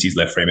 and since he's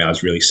left Fremantle,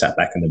 he's really sat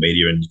back in the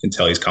media, and you can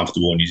tell he's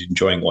comfortable and he's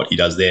enjoying what he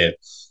does there.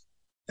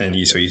 And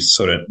so he's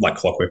sort of like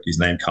clockwork. His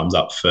name comes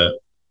up for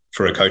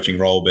a coaching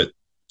role, but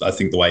I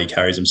think the way he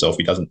carries himself,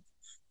 he doesn't.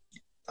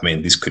 I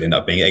mean, this could end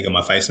up being egg on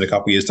my face in a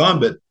couple of years' time,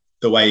 but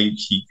the way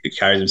he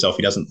carries himself,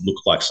 he doesn't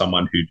look like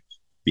someone who'd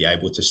be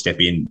able to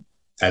step in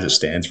as it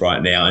stands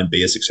right now and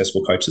be a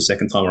successful coach the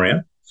second time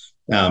around.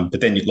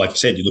 But then, like you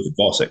said, you look at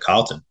Voss at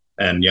Carlton,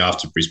 and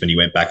after Brisbane, he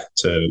went back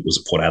to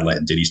Port Adelaide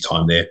and did his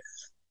time there,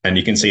 and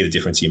you can see the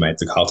difference he made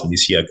to Carlton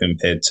this year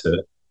compared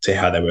to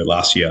how they were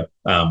last year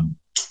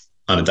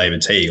under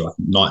David T. Like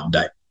night and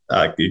day.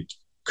 It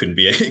couldn't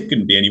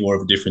be any more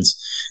of a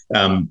difference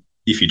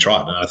if you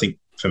tried. And I think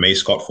for me,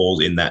 Scott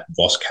falls in that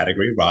Voss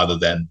category rather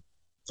than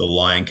the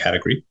Lyon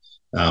category.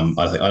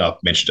 I've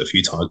mentioned it a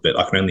few times, but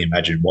I can only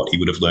imagine what he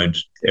would have learned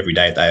every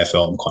day at the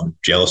AFL. I'm kind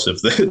of jealous of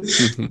the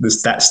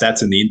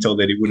stats and the intel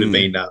that he would have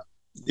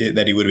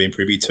been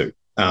privy to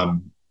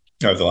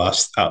over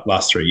the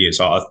last 3 years.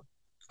 So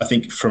I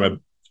think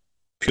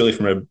purely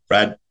from a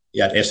Brad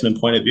Essendon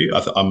point of view,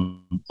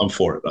 I'm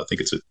for it. I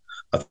think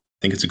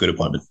it's a good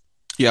appointment.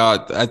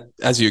 Yeah,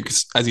 as you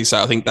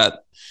say, I think that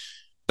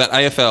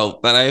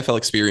AFL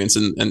experience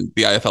and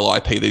the AFL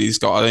IP that he's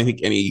got, I don't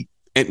think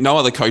no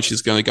other coach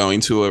is going to go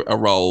into a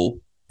role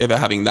ever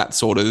having that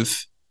sort of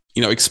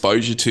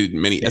exposure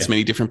to as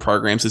many different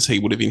programs as he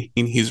would have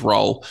in his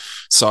role.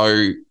 So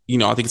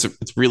I think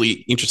it's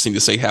really interesting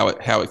to see how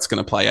it's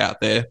going to play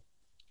out there.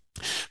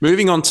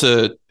 Moving on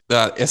to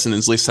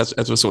Essendon's list,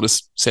 as we sort of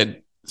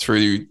said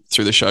through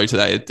the show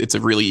today, it's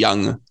a really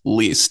young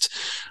list.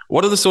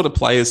 What are the sort of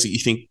players that you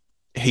think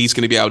he's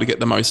going to be able to get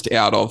the most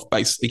out of,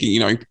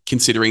 basically,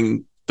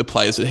 considering the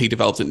players that he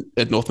developed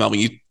at North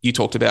Melbourne? You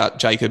talked about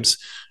Jacobs,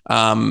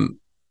 and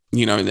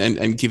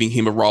giving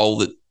him a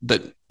role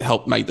that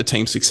helped make the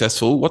team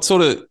successful. What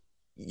sort of,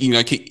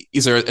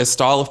 is there a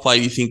style of play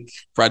you think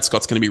Brad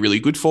Scott's going to be really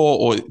good for,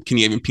 or can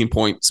you even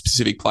pinpoint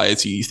specific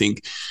players you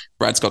think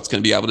Brad Scott's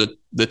going to be able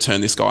to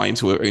turn this guy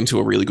into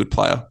a really good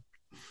player?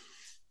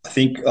 I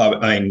think,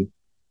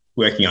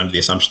 working under the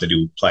assumption that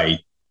he'll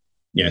play,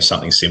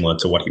 something similar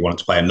to what he wanted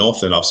to play in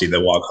North, and obviously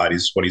the wild card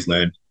is what he's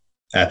learned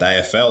at the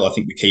AFL. I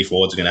think the key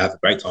forwards are going to have a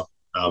great time.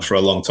 For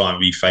a long time,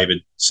 we favoured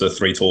sort of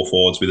three tall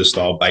forwards with a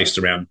style based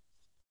around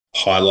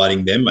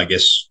highlighting them. I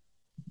guess,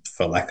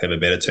 for lack of a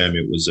better term,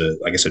 it was a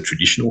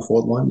traditional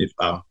forward line.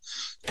 I'm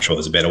sure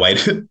there's a better way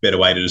to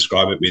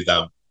describe it, with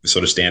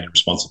sort of standard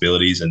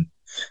responsibilities and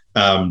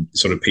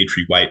sort of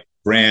Petrie Waite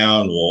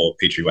Brown or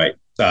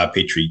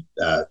Petrie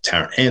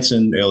Tarrant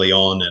Hansen early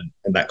on,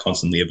 and that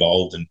constantly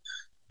evolved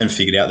and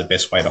figured out the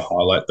best way to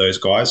highlight those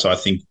guys. So I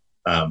think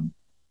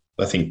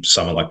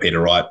someone like Peter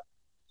Wright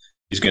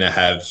is going to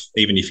have,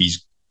 even if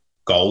his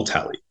goal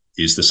tally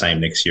is the same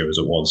next year as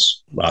it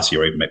was last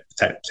year, or even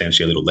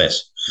potentially a little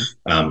less,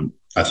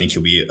 I think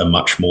he'll be a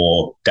much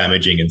more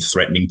damaging and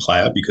threatening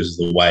player because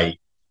of the way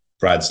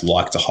Brad's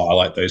like to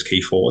highlight those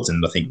key forwards,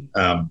 and I think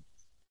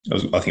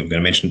we're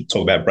going to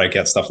talk about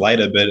breakout stuff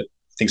later, but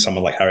I think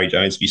someone like Harry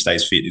Jones, if he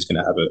stays fit,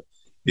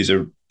 is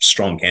a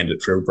strong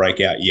candidate for a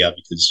breakout year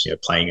because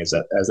playing as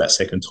that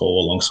second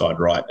tall alongside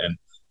Wright,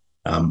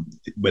 and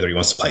whether he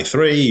wants to play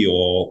three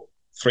or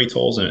three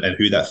talls and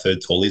who that third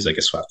tall is, I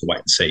guess we'll have to wait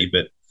and see.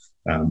 But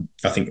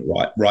I think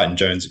Wright and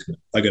Jones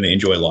are going to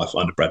enjoy life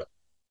under Brad.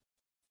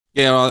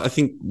 Yeah, well, I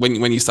think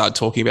when you started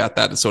talking about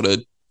that,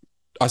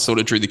 I sort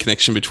of drew the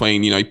connection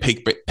between,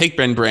 peak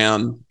Ben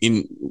Brown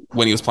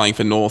when he was playing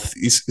for North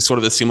is sort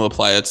of a similar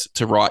player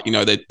to Wright.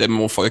 They're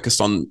more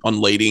focused on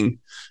leading,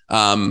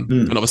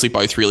 and obviously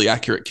both really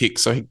accurate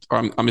kicks. So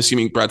I'm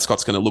assuming Brad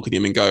Scott's going to look at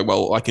him and go,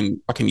 well, I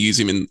can use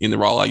him in the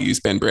role I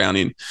use Ben Brown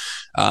in.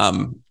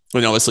 And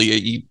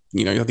obviously,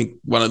 I think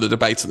one of the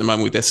debates at the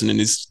moment with Essendon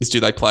is do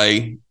they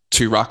play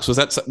two rucks? Was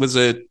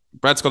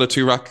Brad Scott a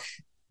two ruck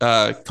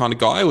kind of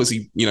guy, or was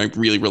he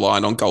really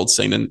relying on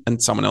Goldstein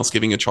and someone else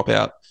giving a chop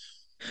out?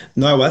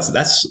 No,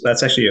 that's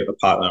actually a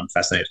part that I'm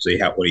fascinated to see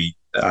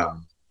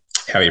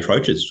how he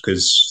approaches,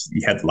 because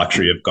he had the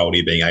luxury of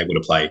Goldie being able to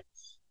play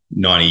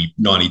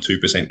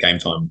 92% game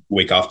time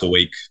week after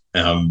week.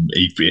 There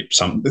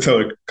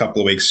were a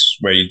couple of weeks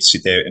where you'd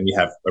sit there and you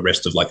have a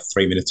rest of like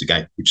 3 minutes a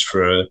game, which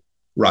for a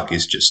ruck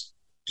is just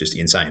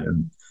insane.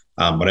 And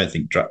I don't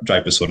think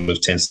Draper sort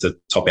of tends to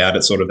top out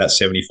at sort of that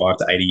 75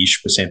 to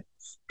 80-ish%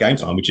 game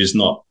time, which is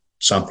not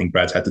something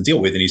Brad's had to deal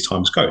with in his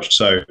time as coach.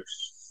 So,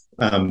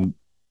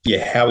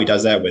 how he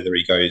does that, whether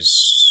he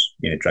goes,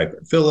 Draper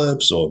and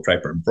Phillips or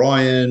Draper and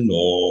Bryan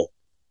or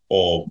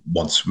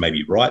wants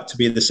maybe Wright to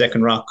be the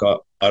second ruck,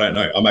 I don't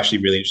know. I'm actually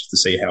really interested to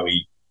see how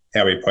he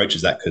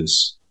approaches that,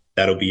 because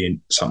that'll be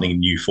something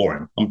new for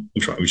him. I'm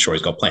sure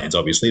he's got plans,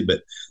 obviously,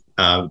 but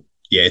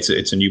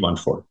it's a new one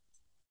for him.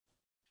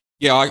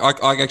 Yeah,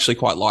 I actually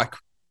quite like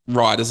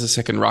Wright as a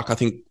second ruck. I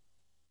think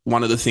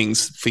one of the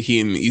things for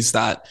him is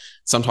that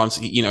sometimes,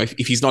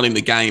 if he's not in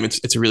the game,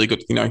 it's a really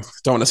good, don't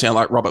want to sound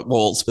like Robert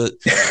Walls, but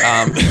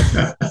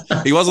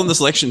he was on the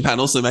selection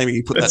panel, so maybe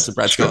he put that to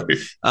Brad Scott.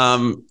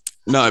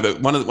 No, but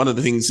one of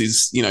the things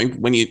is,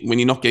 when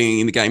you're not getting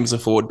in the game as a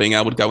forward, being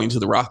able to go into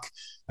the ruck.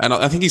 And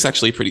I think he's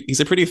actually he's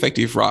a pretty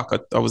effective ruck.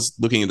 I was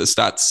looking at the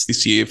stats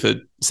this year for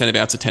centre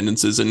bounce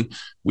attendances, and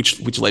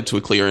which led to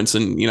a clearance.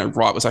 And,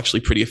 Wright was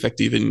actually pretty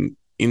effective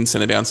in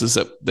centre bounces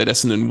that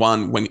Essendon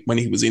won when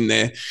he was in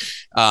there.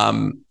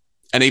 And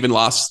even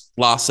last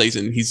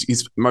season,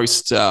 his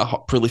most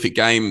prolific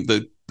game,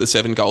 the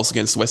 7 goals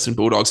against the Western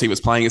Bulldogs, he was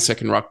playing a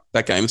second ruck.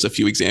 That game was a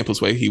few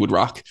examples where he would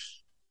ruck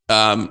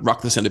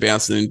the centre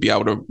bounce and then be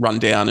able to run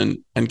down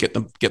and get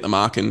the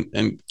mark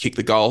and kick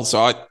the goal.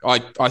 So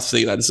I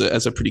see that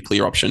as a pretty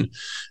clear option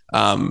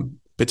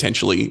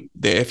potentially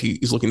there if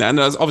he's looking at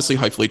that. And obviously,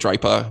 hopefully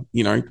Draper,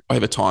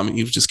 over time,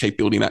 you just keep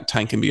building that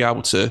tank and be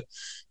able to,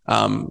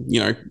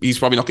 he's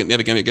probably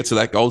never going to get to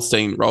that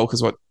Goldstein role,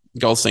 because what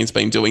Goldstein's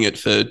been doing it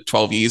for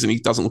 12 years and he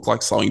doesn't look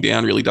like slowing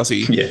down, really, does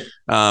he?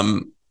 Yeah.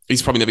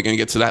 He's probably never going to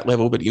get to that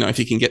level, but if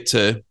he can get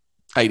to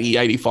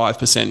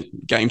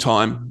 80-85% game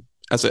time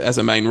as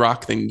a main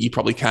ruck, then you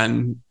probably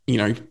can,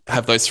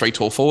 have those 3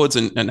 tall forwards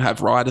and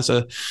have Wright as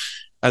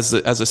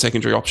a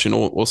secondary option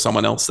or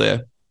someone else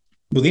there.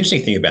 Well, the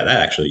interesting thing about that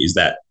actually is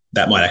that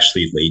might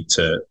actually lead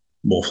to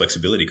more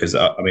flexibility, because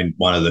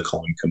one of the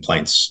common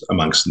complaints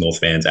amongst North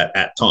fans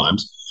at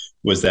times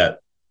was that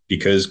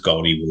because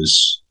Goldie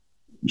was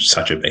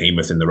such a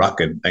behemoth in the ruck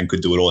and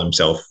could do it all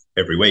himself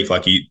every week,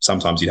 like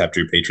sometimes you'd have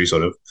Drew Petrie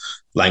sort of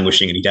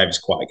languishing and he gave his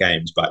quiet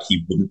games, but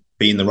he wouldn't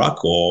be in the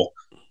ruck, or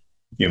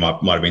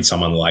might have been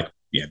someone like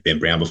Ben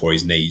Brown before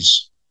his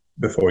knees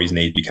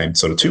became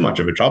sort of too much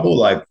of a trouble.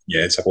 Like,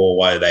 it's like, well,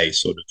 why are they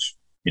sort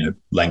of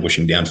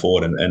languishing down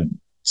forward and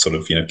sort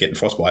of getting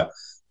frostbite?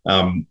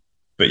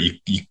 But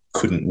you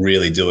couldn't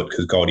really do it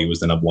because Goldie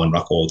was the number one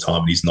ruck all the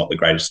time, and he's not the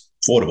greatest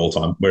forward of all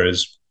time.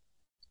 Whereas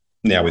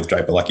now with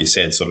Draper, like you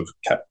said, sort of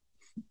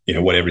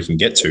whatever he can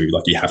get to,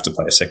 like you have to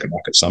play a second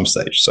ruck at some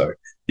stage. So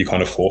you're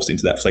kind of forced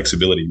into that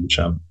flexibility, which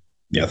I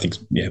think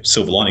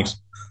silver linings.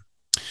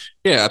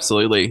 Yeah,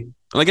 absolutely.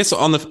 And I guess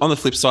on the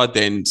flip side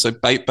then, so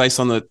based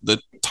on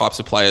the types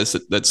of players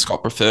that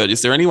Scott preferred,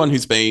 is there anyone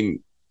who's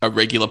been a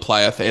regular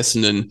player for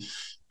Essendon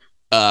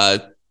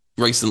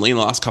recently in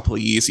the last couple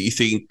of years that you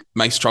think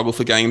may struggle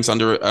for games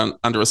under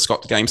a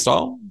Scott game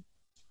style?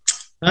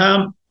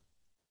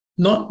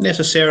 Not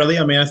necessarily.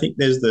 I think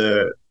there's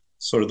the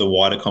sort of the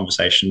wider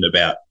conversation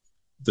about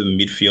the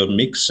midfield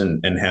mix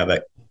and how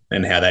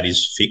that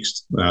is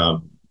fixed.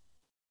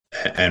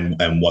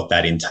 And what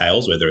that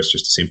entails, whether it's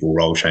just a simple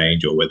role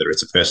change or whether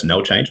it's a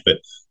personnel change. But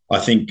I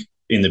think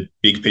in the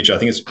big picture, I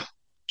think it's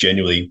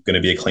genuinely going to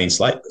be a clean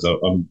slate,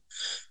 because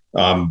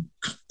I'm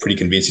pretty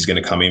convinced he's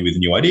going to come in with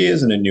new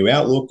ideas and a new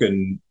outlook,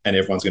 and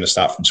everyone's going to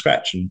start from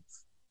scratch. And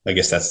I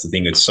guess that's the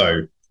thing. It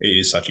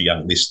is such a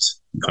young list,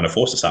 you're kind of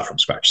forced to start from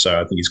scratch. So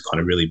I think he's kind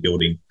of really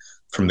building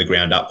from the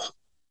ground up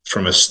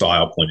from a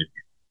style point of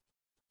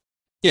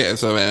view. Yeah.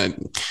 So,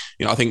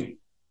 I think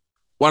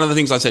one of the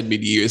things I said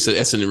mid-year is that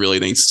Essendon really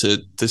needs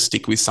to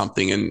stick with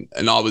something. And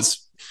I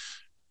was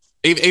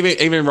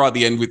even right at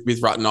the end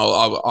with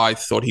Rutten, I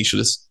thought he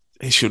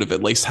should have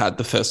at least had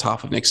the first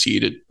half of next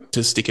year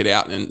to stick it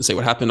out and see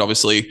what happened.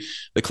 Obviously,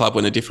 the club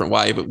went a different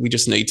way, but we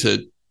just need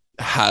to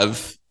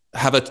have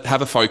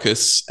a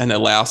focus and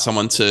allow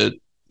someone to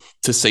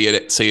see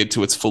it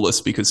to its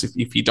fullest. Because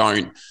if you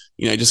don't,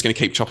 just going to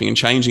keep chopping and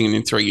changing, and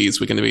in 3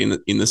 years we're going to be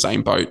in the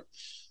same boat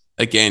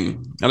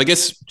again. And I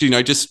guess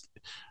just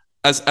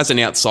as an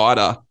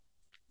outsider,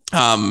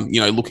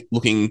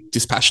 looking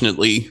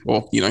dispassionately,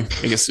 or I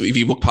guess if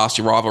you look past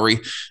your rivalry,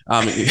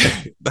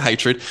 the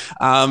hatred,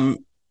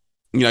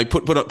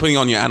 putting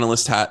on your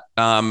analyst hat,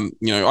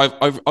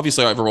 I've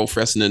obviously overall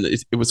for Essendon,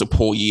 it was a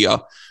poor year,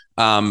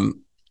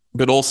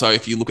 but also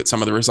if you look at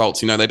some of the results,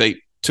 they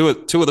beat two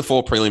of the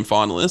 4 prelim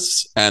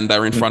finalists, and they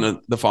were in front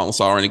of the final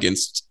siren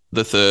against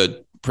the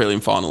 3rd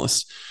prelim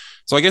finalist.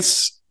 So I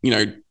guess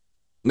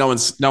no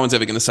one's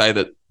ever going to say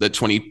that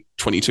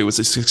 2022 was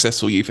a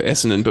successful year for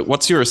Essendon. But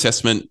what's your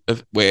assessment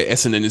of where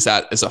Essendon is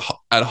at as a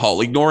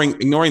whole, ignoring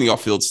the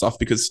off-field stuff?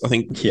 Because I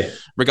think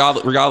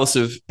regardless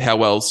of how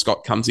well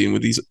Scott comes in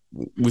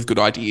with good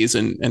ideas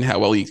and how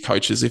well he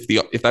coaches, if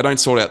they don't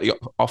sort out the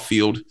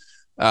off-field,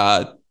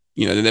 they're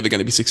never going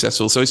to be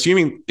successful. So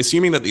assuming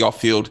that the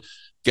off-field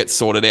gets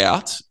sorted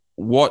out,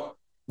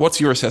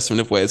 what's your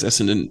assessment of where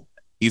Essendon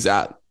is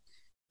at?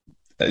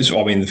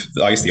 I mean,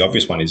 I guess the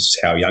obvious one is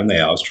how young they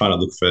are. I was trying to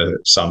look for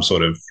some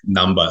sort of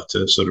number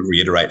to sort of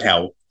reiterate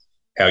how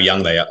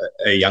young they are,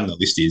 how young the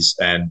list is.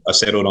 And I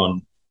settled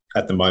on,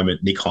 at the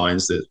moment, Nick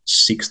Hines, the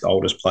 6th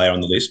oldest player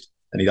on the list,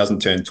 and he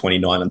doesn't turn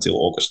 29 until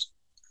August.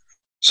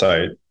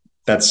 So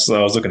I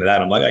was looking at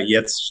that. I'm like,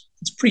 yeah, it's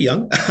pretty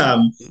young. I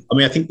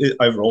mean, I think that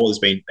overall there's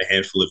been a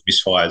handful of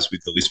misfires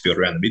with the list build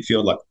around the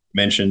midfield, like I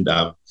mentioned.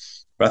 But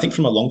I think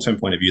from a long-term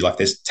point of view, like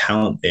there's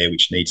talent there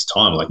which needs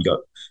time. Like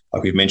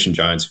we've mentioned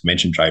Jones, we've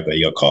mentioned Draper,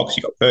 you got Cox,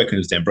 you got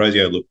Perkins,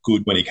 D'Ambrosio looked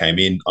good when he came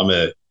in. I'm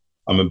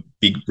a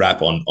big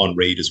rap on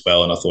Reid as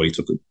well, and I thought he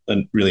took a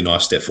really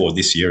nice step forward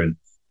this year, and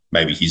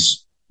maybe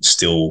he's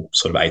still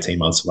sort of 18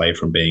 months away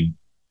from being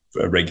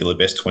a regular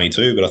best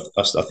 22, but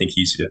I think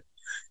he's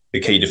the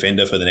key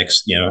defender for the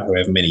next,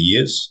 however many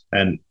years.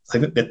 And I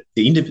think that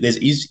there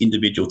is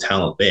individual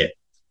talent there,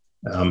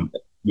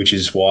 which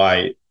is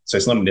why. So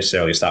it's not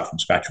necessarily a start from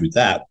scratch with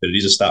that, but it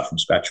is a start from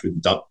scratch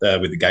with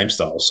the game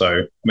style. So,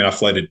 I mean, I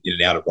floated in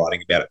and out of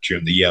writing about it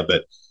during the year,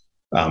 but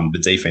the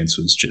defense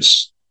was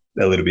just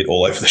a little bit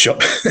all over the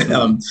shop.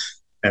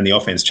 And the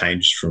offense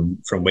changed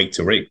from week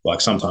to week. Like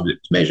sometimes it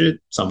was measured,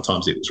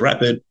 sometimes it was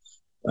rapid.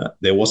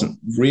 There wasn't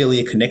really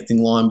a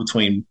connecting line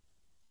between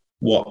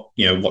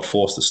what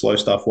forced the slow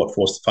stuff, what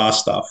forced the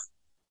fast stuff.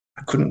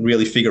 I couldn't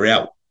really figure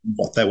out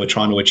what they were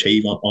trying to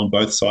achieve on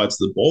both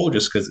sides of the ball,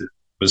 just because it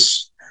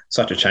was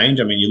such a change.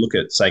 I mean, you look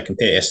at, say,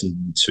 compare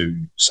Essendon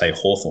to, say,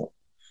 Hawthorn.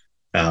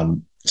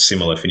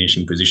 Similar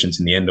finishing positions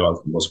in the end. It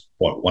was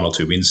 1 or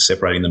 2 wins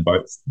separating them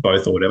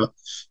both or whatever.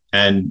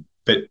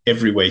 But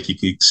every week you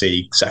could see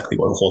exactly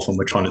what Hawthorn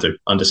were trying to do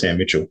under Sam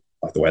Mitchell,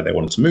 like the way they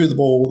wanted to move the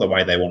ball, the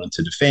way they wanted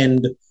to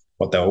defend,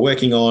 what they were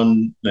working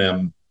on,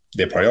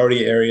 their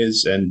priority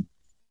areas. And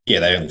yeah,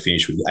 they only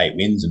finished with 8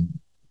 wins and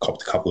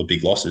copped a couple of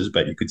big losses,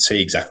 but you could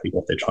see exactly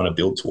what they're trying to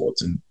build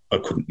towards. And I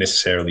couldn't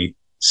necessarily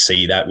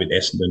see that with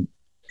Essendon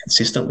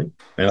consistently.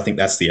 And I think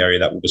that's the area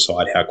that will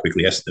decide how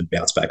quickly Essendon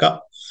bounce back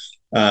up.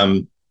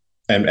 And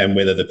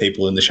whether the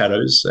people in the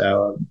shadows,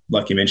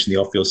 like you mentioned, the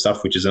off-field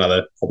stuff, which is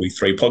another probably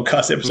 3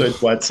 podcast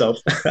episodes by itself.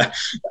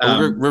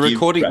 We're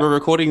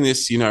recording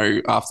this,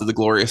 after the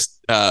glorious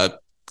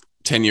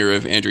tenure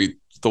of Andrew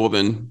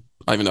Thorburn.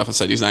 I don't even know if I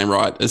said his name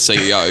right, as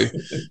CEO.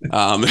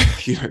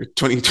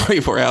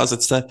 24 hours.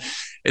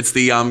 It's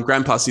the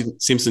Grandpa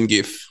Simpson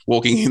gif,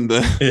 walking in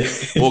the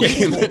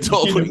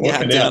door, putting your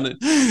hat down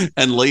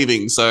and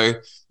leaving. So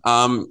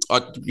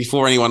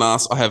before anyone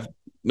asks, I have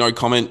no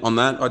comment on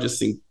that. I just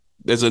think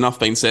there's enough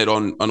being said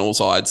on all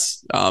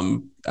sides.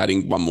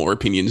 Adding one more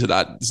opinion to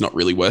that is not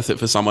really worth it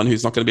for someone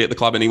who's not going to be at the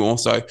club anymore.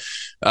 So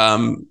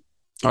I'd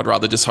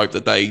rather just hope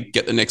that they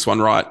get the next one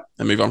right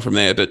and move on from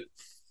there. But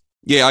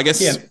yeah, I guess...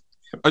 Yeah.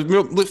 I'm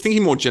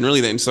thinking more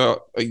generally then.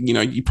 So,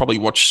 you probably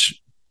watch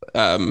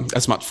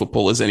as much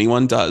football as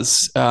anyone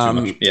does.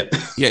 Yeah.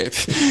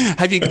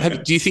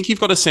 Do you think you've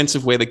got a sense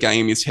of where the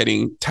game is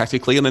heading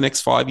tactically in the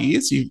next 5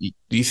 years? Do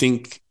you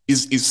think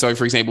so,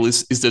 for example,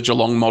 is the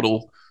Geelong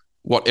model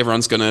what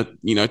everyone's going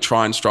to,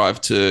 try and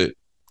strive to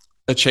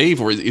achieve?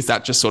 Or is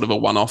that just sort of a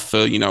one-off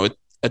for,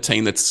 a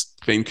team that's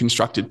been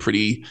constructed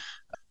pretty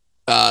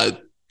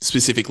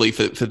specifically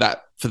for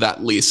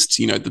that list,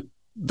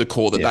 the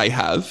core that they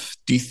have?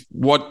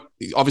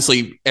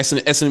 Obviously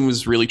Essendon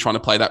was really trying to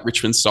play that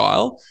Richmond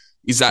style.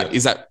 Is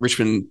that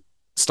Richmond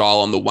style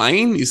on the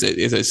wane? Is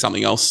there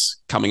something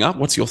else coming up?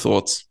 What's your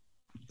thoughts?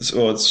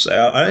 So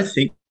I don't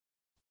think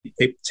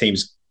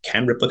teams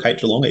can replicate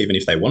Geelong even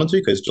if they wanted to,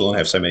 because Geelong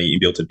have so many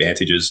inbuilt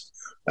advantages.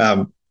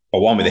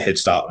 One with a head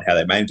start on how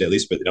they manage their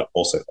list, but they're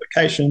also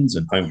locations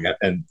and home,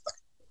 and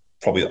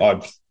probably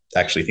I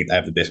actually think they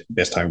have the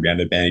best home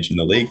ground advantage in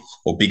the league,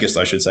 or biggest,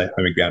 I should say,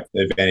 home ground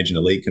advantage in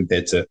the league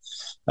compared to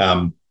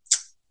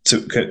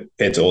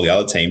compared to all the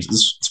other teams.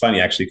 It's funny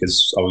actually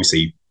because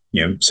obviously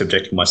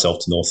subjecting myself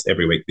to North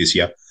every week this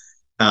year,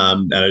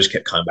 and I just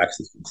kept coming back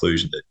to the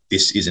conclusion that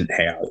this isn't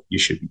how you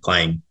should be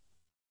playing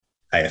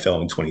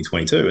AFL in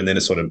 2022. And then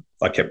it sort of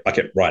I kept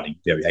writing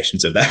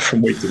variations of that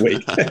from week to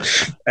week.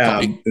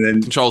 And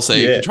then Control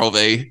C, Control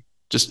V,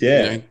 just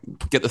get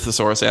the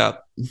thesaurus out.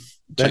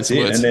 That's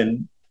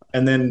it.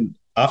 And then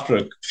after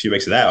a few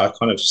weeks of that, I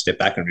kind of stepped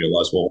back and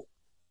realized, well,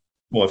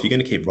 if you're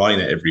going to keep writing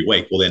that every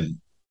week, well then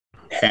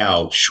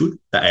how should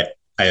the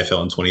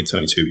AFL in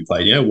 2022 be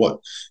played?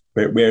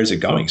 Where is it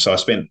going? So I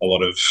spent a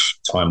lot of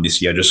time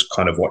this year just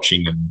kind of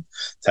watching and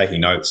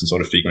taking notes and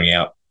sort of figuring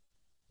out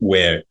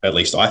where at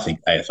least I think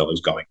AFL is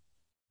going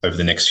over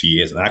the next few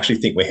years. And I actually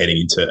think we're heading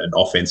into an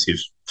offensive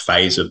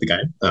phase of the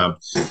game.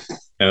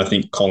 And I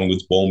think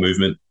Collingwood's ball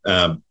movement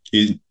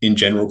in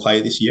general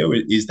play this year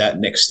is that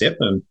next step.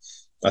 And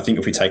I think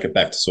if we take it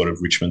back to sort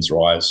of Richmond's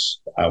rise,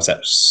 was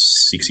that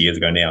 6 years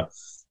ago now,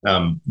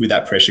 with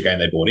that pressure game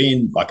they brought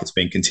in, like it's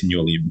been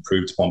continually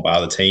improved upon by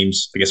other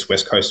teams. I guess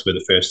West Coast were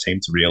the first team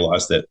to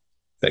realise that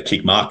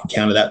kick mark and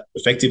counter that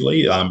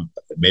effectively,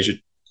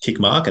 measured kick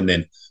mark, and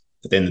then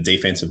the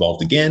defence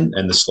evolved again,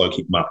 and the slow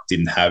kick mark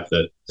didn't have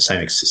the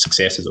same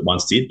success as it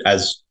once did,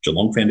 as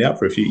Geelong found out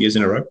for a few years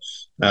in a row,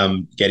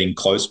 getting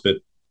close but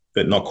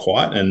not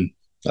quite. And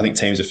I think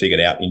teams have figured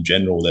out in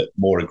general that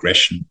more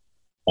aggression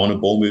on the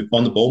ball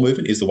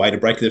movement is the way to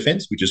break the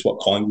defence, which is what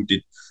Collingwood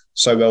did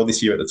so well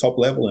this year at the top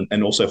level,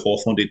 and also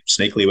Hawthorn did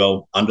sneakily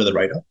well under the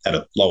radar at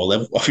a lower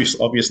level,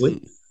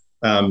 obviously.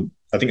 I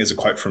think there's a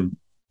quote from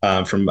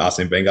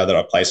Arsene Wenger that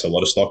I place a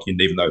lot of stock in,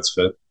 even though it's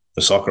for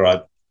soccer.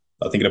 I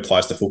think it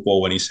applies to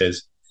football when he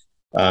says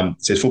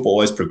football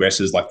always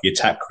progresses, like the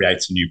attack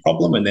creates a new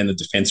problem and then the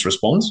defence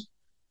responds.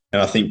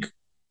 And I think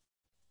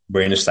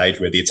we're in a stage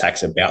where the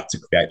attack's about to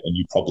create a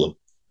new problem,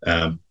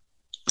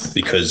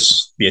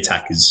 because the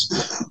attack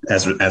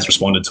has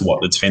responded to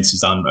what the defence has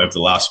done over the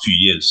last few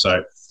years.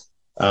 So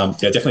I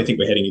definitely think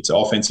we're heading into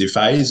offensive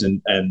phase,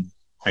 and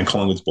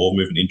Collingwood's ball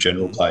movement in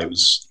general play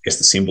was, I guess,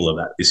 the symbol of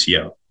that this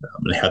year.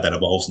 And how that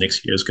evolves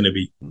next year is going to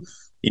be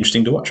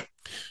interesting to watch.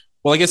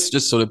 Well, I guess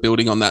just sort of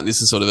building on that,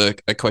 this is sort of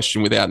a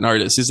question without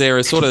notice. Is there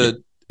a sort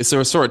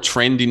of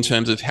trend in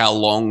terms of how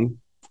long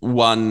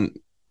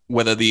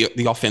whether the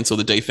offense or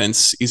the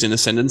defense is in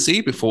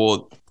ascendancy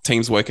before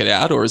teams work it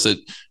out, or is it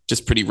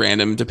just pretty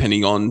random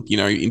depending on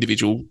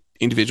individual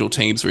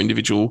teams or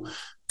individual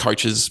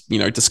coaches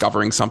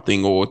discovering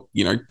something or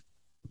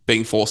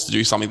being forced to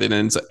do something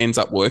that ends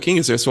up working?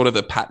 Is there sort of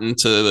a pattern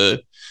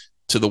to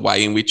the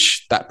way in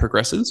which that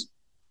progresses?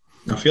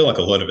 I feel like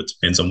a lot of it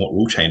depends on what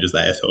rule changes the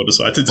AFL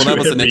decide to do. Well, that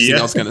was the next thing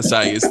I was going to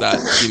say, is that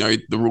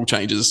the rule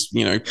changes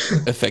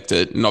affect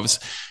it, and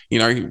obviously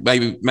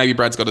maybe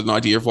Brad's got an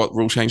idea of what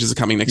rule changes are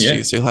coming next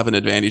year, so he'll have an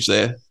advantage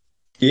there.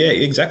 Yeah,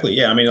 exactly.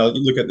 Yeah, I mean, I'll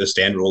look at the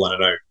stand rule. I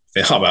don't know.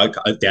 I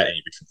doubt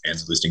any Richmond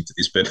fans are listening to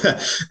this, but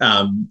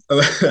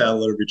a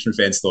lot of Richmond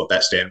fans thought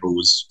that stand rule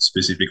was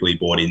specifically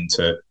brought in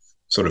to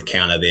sort of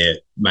counter their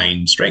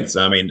main strengths.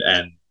 I mean,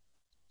 and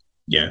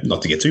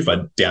not to get too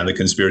far down the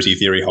conspiracy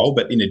theory hole,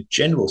 but in a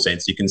general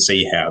sense, you can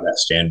see how that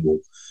stand rule,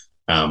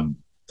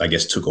 I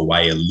guess, took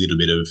away a little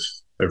bit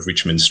of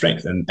Richmond's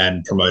strength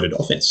and promoted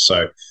offense.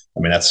 So, I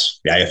mean, that's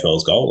the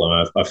AFL's goal.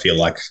 And I feel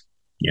like,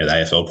 the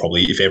AFL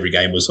probably, if every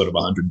game was sort of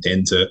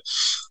 110 to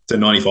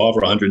 95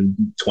 or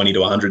 120 to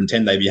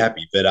 110, they'd be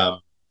happy. But I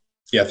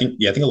think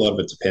a lot of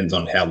it depends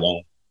on how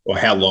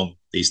long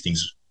these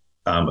things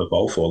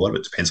evolve for. A lot of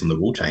it depends on the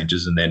rule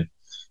changes, and then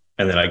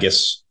I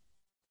guess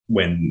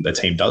when the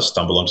team does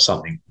stumble onto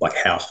something, like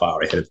how far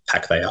ahead of the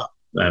pack they are.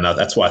 And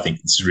that's why I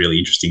think it's a really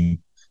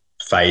interesting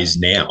phase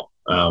now,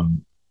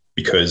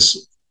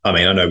 because, I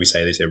mean, I know we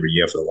say this every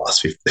year for the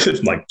last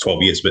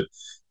 12 years, but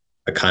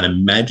I can't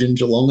imagine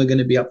Geelong are going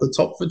to be up the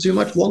top for too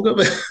much longer.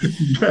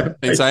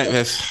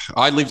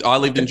 I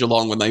lived in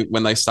Geelong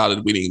when they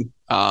started winning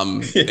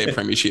their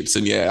premierships,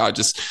 and I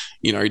just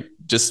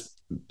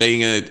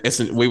being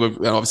we were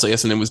obviously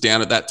Essendon was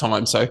down at that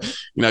time, so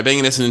being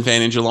an Essendon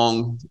fan in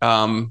Geelong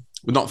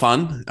was not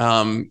fun.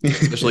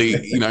 Especially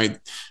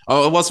it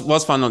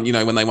was fun on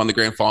when they won the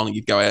grand final.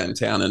 You'd go out in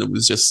town and it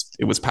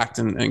was packed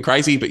and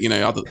crazy, but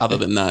other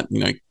than that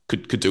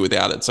could do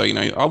without it. So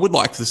I would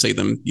like to see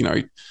them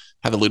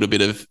have a little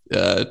bit of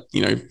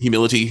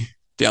humility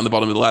down the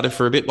bottom of the ladder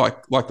for a bit,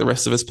 like the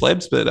rest of us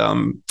plebs. But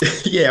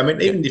yeah, I mean,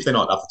 even if they're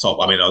not up the top,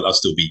 I mean, I'll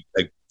still be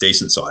a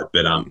decent side.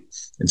 But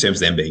in terms of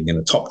them being in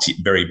a top tier,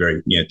 very,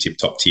 very tip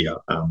top tier,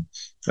 I don't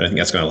think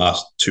that's going to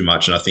last too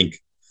much. And I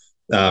think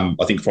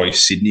probably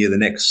Sydney are the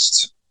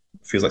next.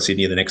 Feels like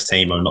Sydney are the next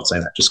team. I'm not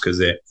saying that just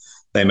because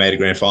they made a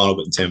grand final,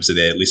 but in terms of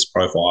their list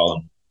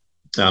profile,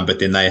 but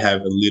then they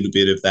have a little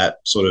bit of that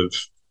sort of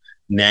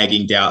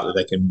nagging doubt that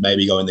they can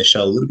maybe go in their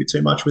shell a little bit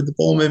too much with the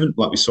ball movement,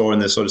 like we saw in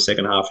the sort of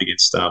second half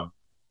against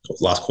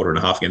last quarter and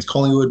a half against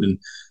Collingwood,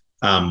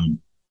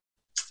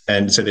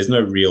 and so there's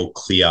no real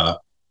clear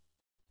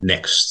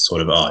next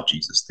sort of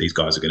these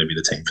guys are going to be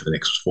the team for the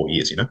next 4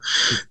 years,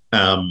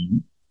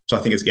 So I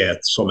think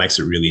it's what makes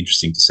it really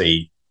interesting to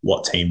see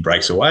what team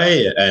breaks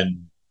away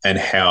and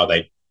how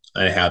they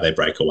and how they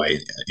break away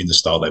in the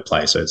style they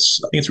play. So I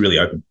think it's really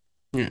open.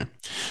 Yeah.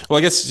 Well,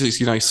 I guess,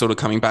 sort of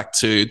coming back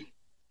to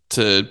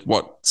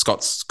what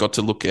Scott's got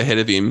to look ahead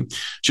of him,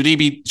 should he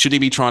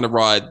be trying to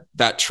ride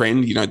that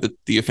trend,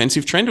 the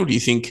offensive trend, or do you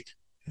think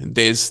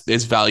there's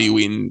value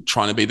in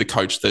trying to be the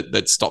coach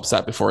that stops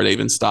that before it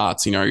even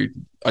starts,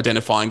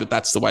 identifying that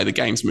that's the way the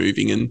game's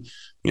moving and,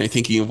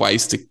 thinking of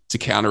ways to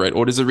counter it?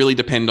 Or does it really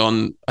depend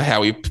on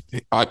how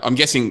I'm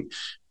guessing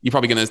you're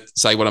probably going to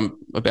say what I'm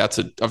about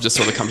to, I've just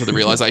sort of come to the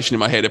realization in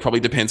my head. It probably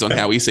depends on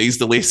how he sees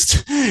the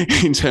list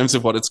in terms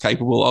of what it's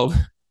capable of.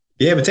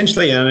 Yeah,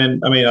 potentially.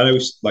 And I mean, I know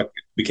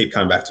we keep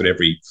coming back to it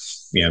every,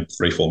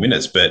 3-4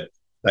 minutes, but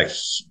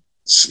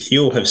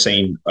he'll have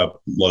seen a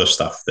lot of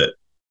stuff that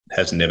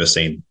has never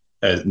seen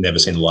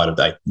the light of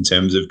day in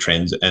terms of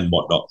trends and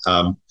whatnot.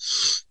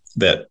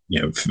 That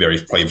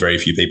very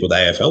few people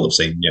at the AFL have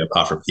seen,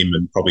 apart from him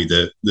and probably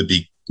the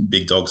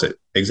big dogs at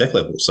exec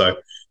level. So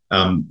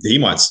he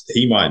might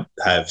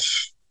have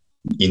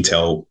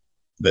intel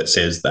that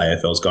says the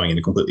AFL is going in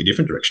a completely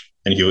different direction,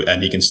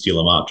 and he can steal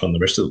a march on the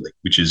rest of the league,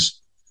 which is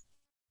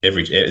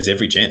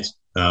every chance.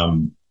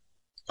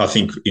 I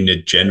think in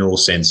a general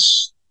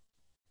sense,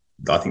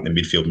 I think the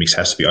midfield mix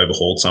has to be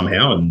overhauled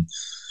somehow, and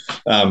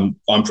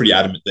I'm pretty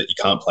adamant that you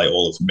can't play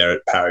all of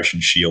Merritt, Parrish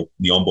and Shield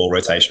in the on-ball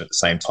rotation at the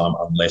same time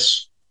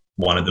unless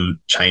one of them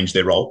change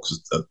their role,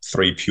 because the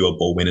 3 pure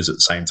ball winners at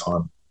the same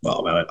time,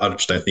 well, I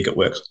just don't think it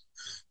works.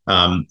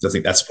 I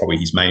think that's probably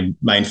his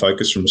main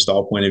focus from a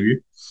style point of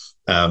view.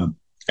 And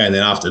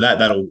then after that,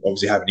 that'll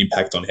obviously have an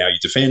impact on how you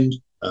defend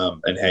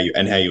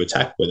and how you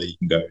attack, whether you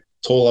can go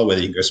taller, whether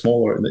you can go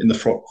smaller in the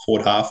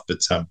forward half. But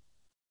I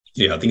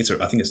think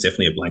it's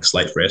definitely a blank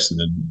slate for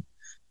Essendon,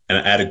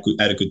 and at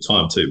a good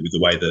time too, with the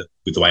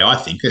way I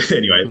think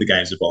anyway the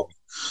game's evolving.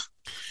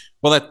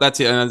 Well, that's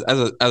it. And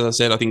as I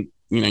said, I think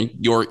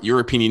your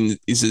opinion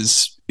is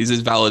as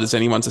valid as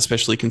anyone's,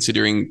 especially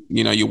considering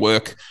your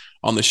work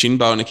on the shin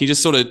bone. And can you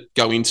just sort of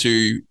go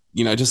into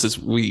just as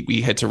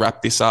we had to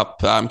wrap this up,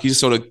 can you just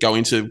sort of go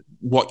into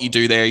what you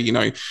do there?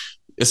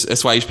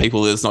 Assuage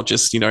people is not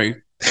just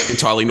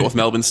entirely North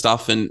Melbourne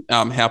stuff, and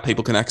how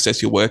people can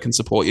access your work and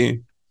support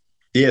you.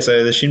 Yeah,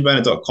 so the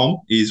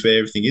shinboner.com is where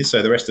everything is.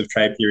 So the rest of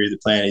trade period, the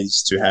plan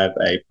is to have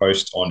a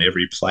post on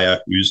every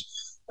player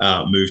who's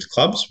moved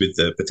clubs, with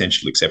the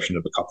potential exception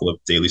of a couple of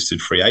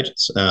delisted free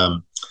agents.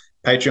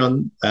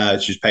 Patreon,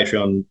 which is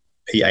Patreon,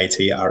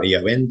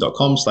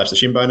 patreon.com/the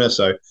shinboner.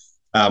 So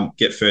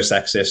get first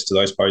access to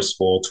those posts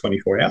for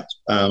 24 hours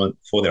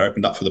before they're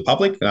opened up for the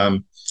public.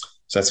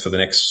 So that's for the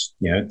next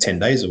 10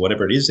 days or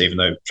whatever it is, even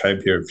though trade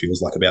period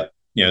feels like about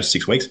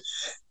 6 weeks.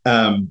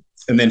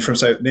 And then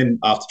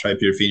after trade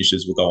period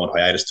finishes, we'll go on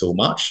hiatus till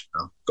March.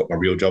 Got my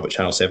real job at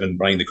Channel 7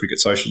 running the cricket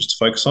socials to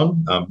focus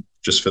on.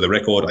 Just for the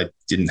record, I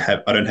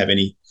don't have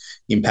any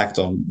impact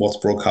on what's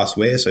broadcast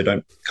where, so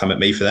don't come at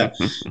me for that.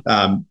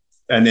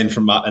 And then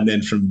from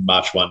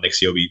March 1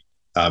 next year, we'll be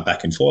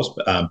back in force.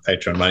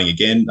 Patreon running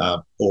again,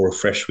 all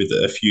refreshed with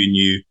a few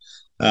new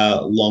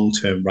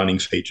long-term running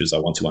features I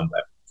want to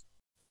unveil.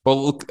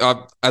 Well, look,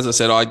 as I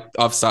said,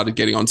 I've started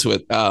getting onto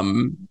it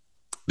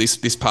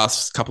this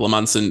past couple of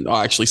months, and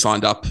I actually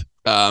signed up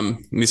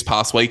this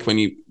past week when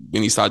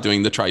you started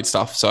doing the trade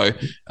stuff. So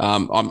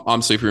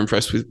I'm super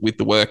impressed with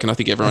the work, and I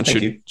think everyone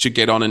should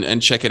get on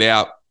and check it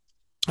out.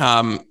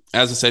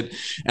 As I said,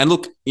 and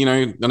look,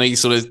 I know you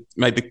sort of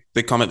made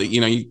the comment that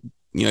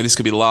this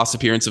could be the last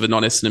appearance of a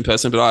non-Essendon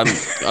person, but I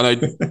know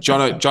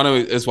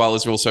Jono as well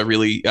is also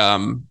really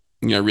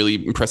really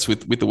impressed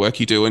with the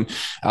work you do, and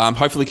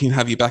hopefully can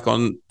have you back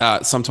on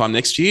sometime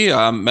next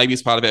year. Maybe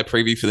as part of our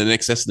preview for the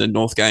next Essendon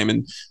North game,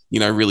 and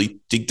really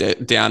dig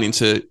down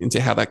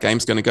into how that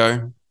game's going to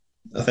go.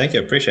 Thank you,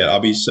 I appreciate it.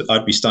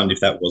 I'd be stunned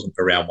if that wasn't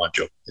a round one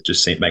job. It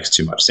just makes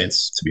too much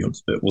sense, to be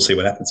honest. But we'll see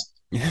what happens.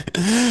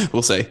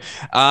 We'll see.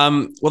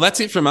 Well, that's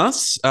it from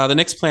us. The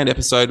next planned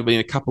episode will be in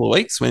a couple of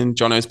weeks when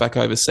Jono's back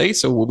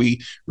overseas. So we'll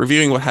be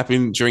reviewing what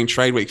happened during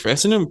trade week for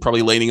Essendon,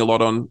 probably leaning a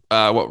lot on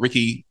what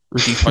Ricky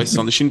posts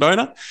on the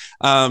Shinboner.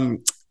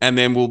 And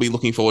then we'll be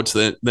looking forward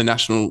to the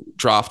national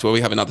draft, where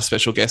we have another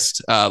special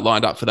guest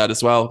lined up for that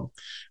as well.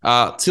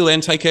 Till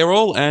then, take care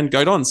all, and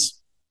go Dons.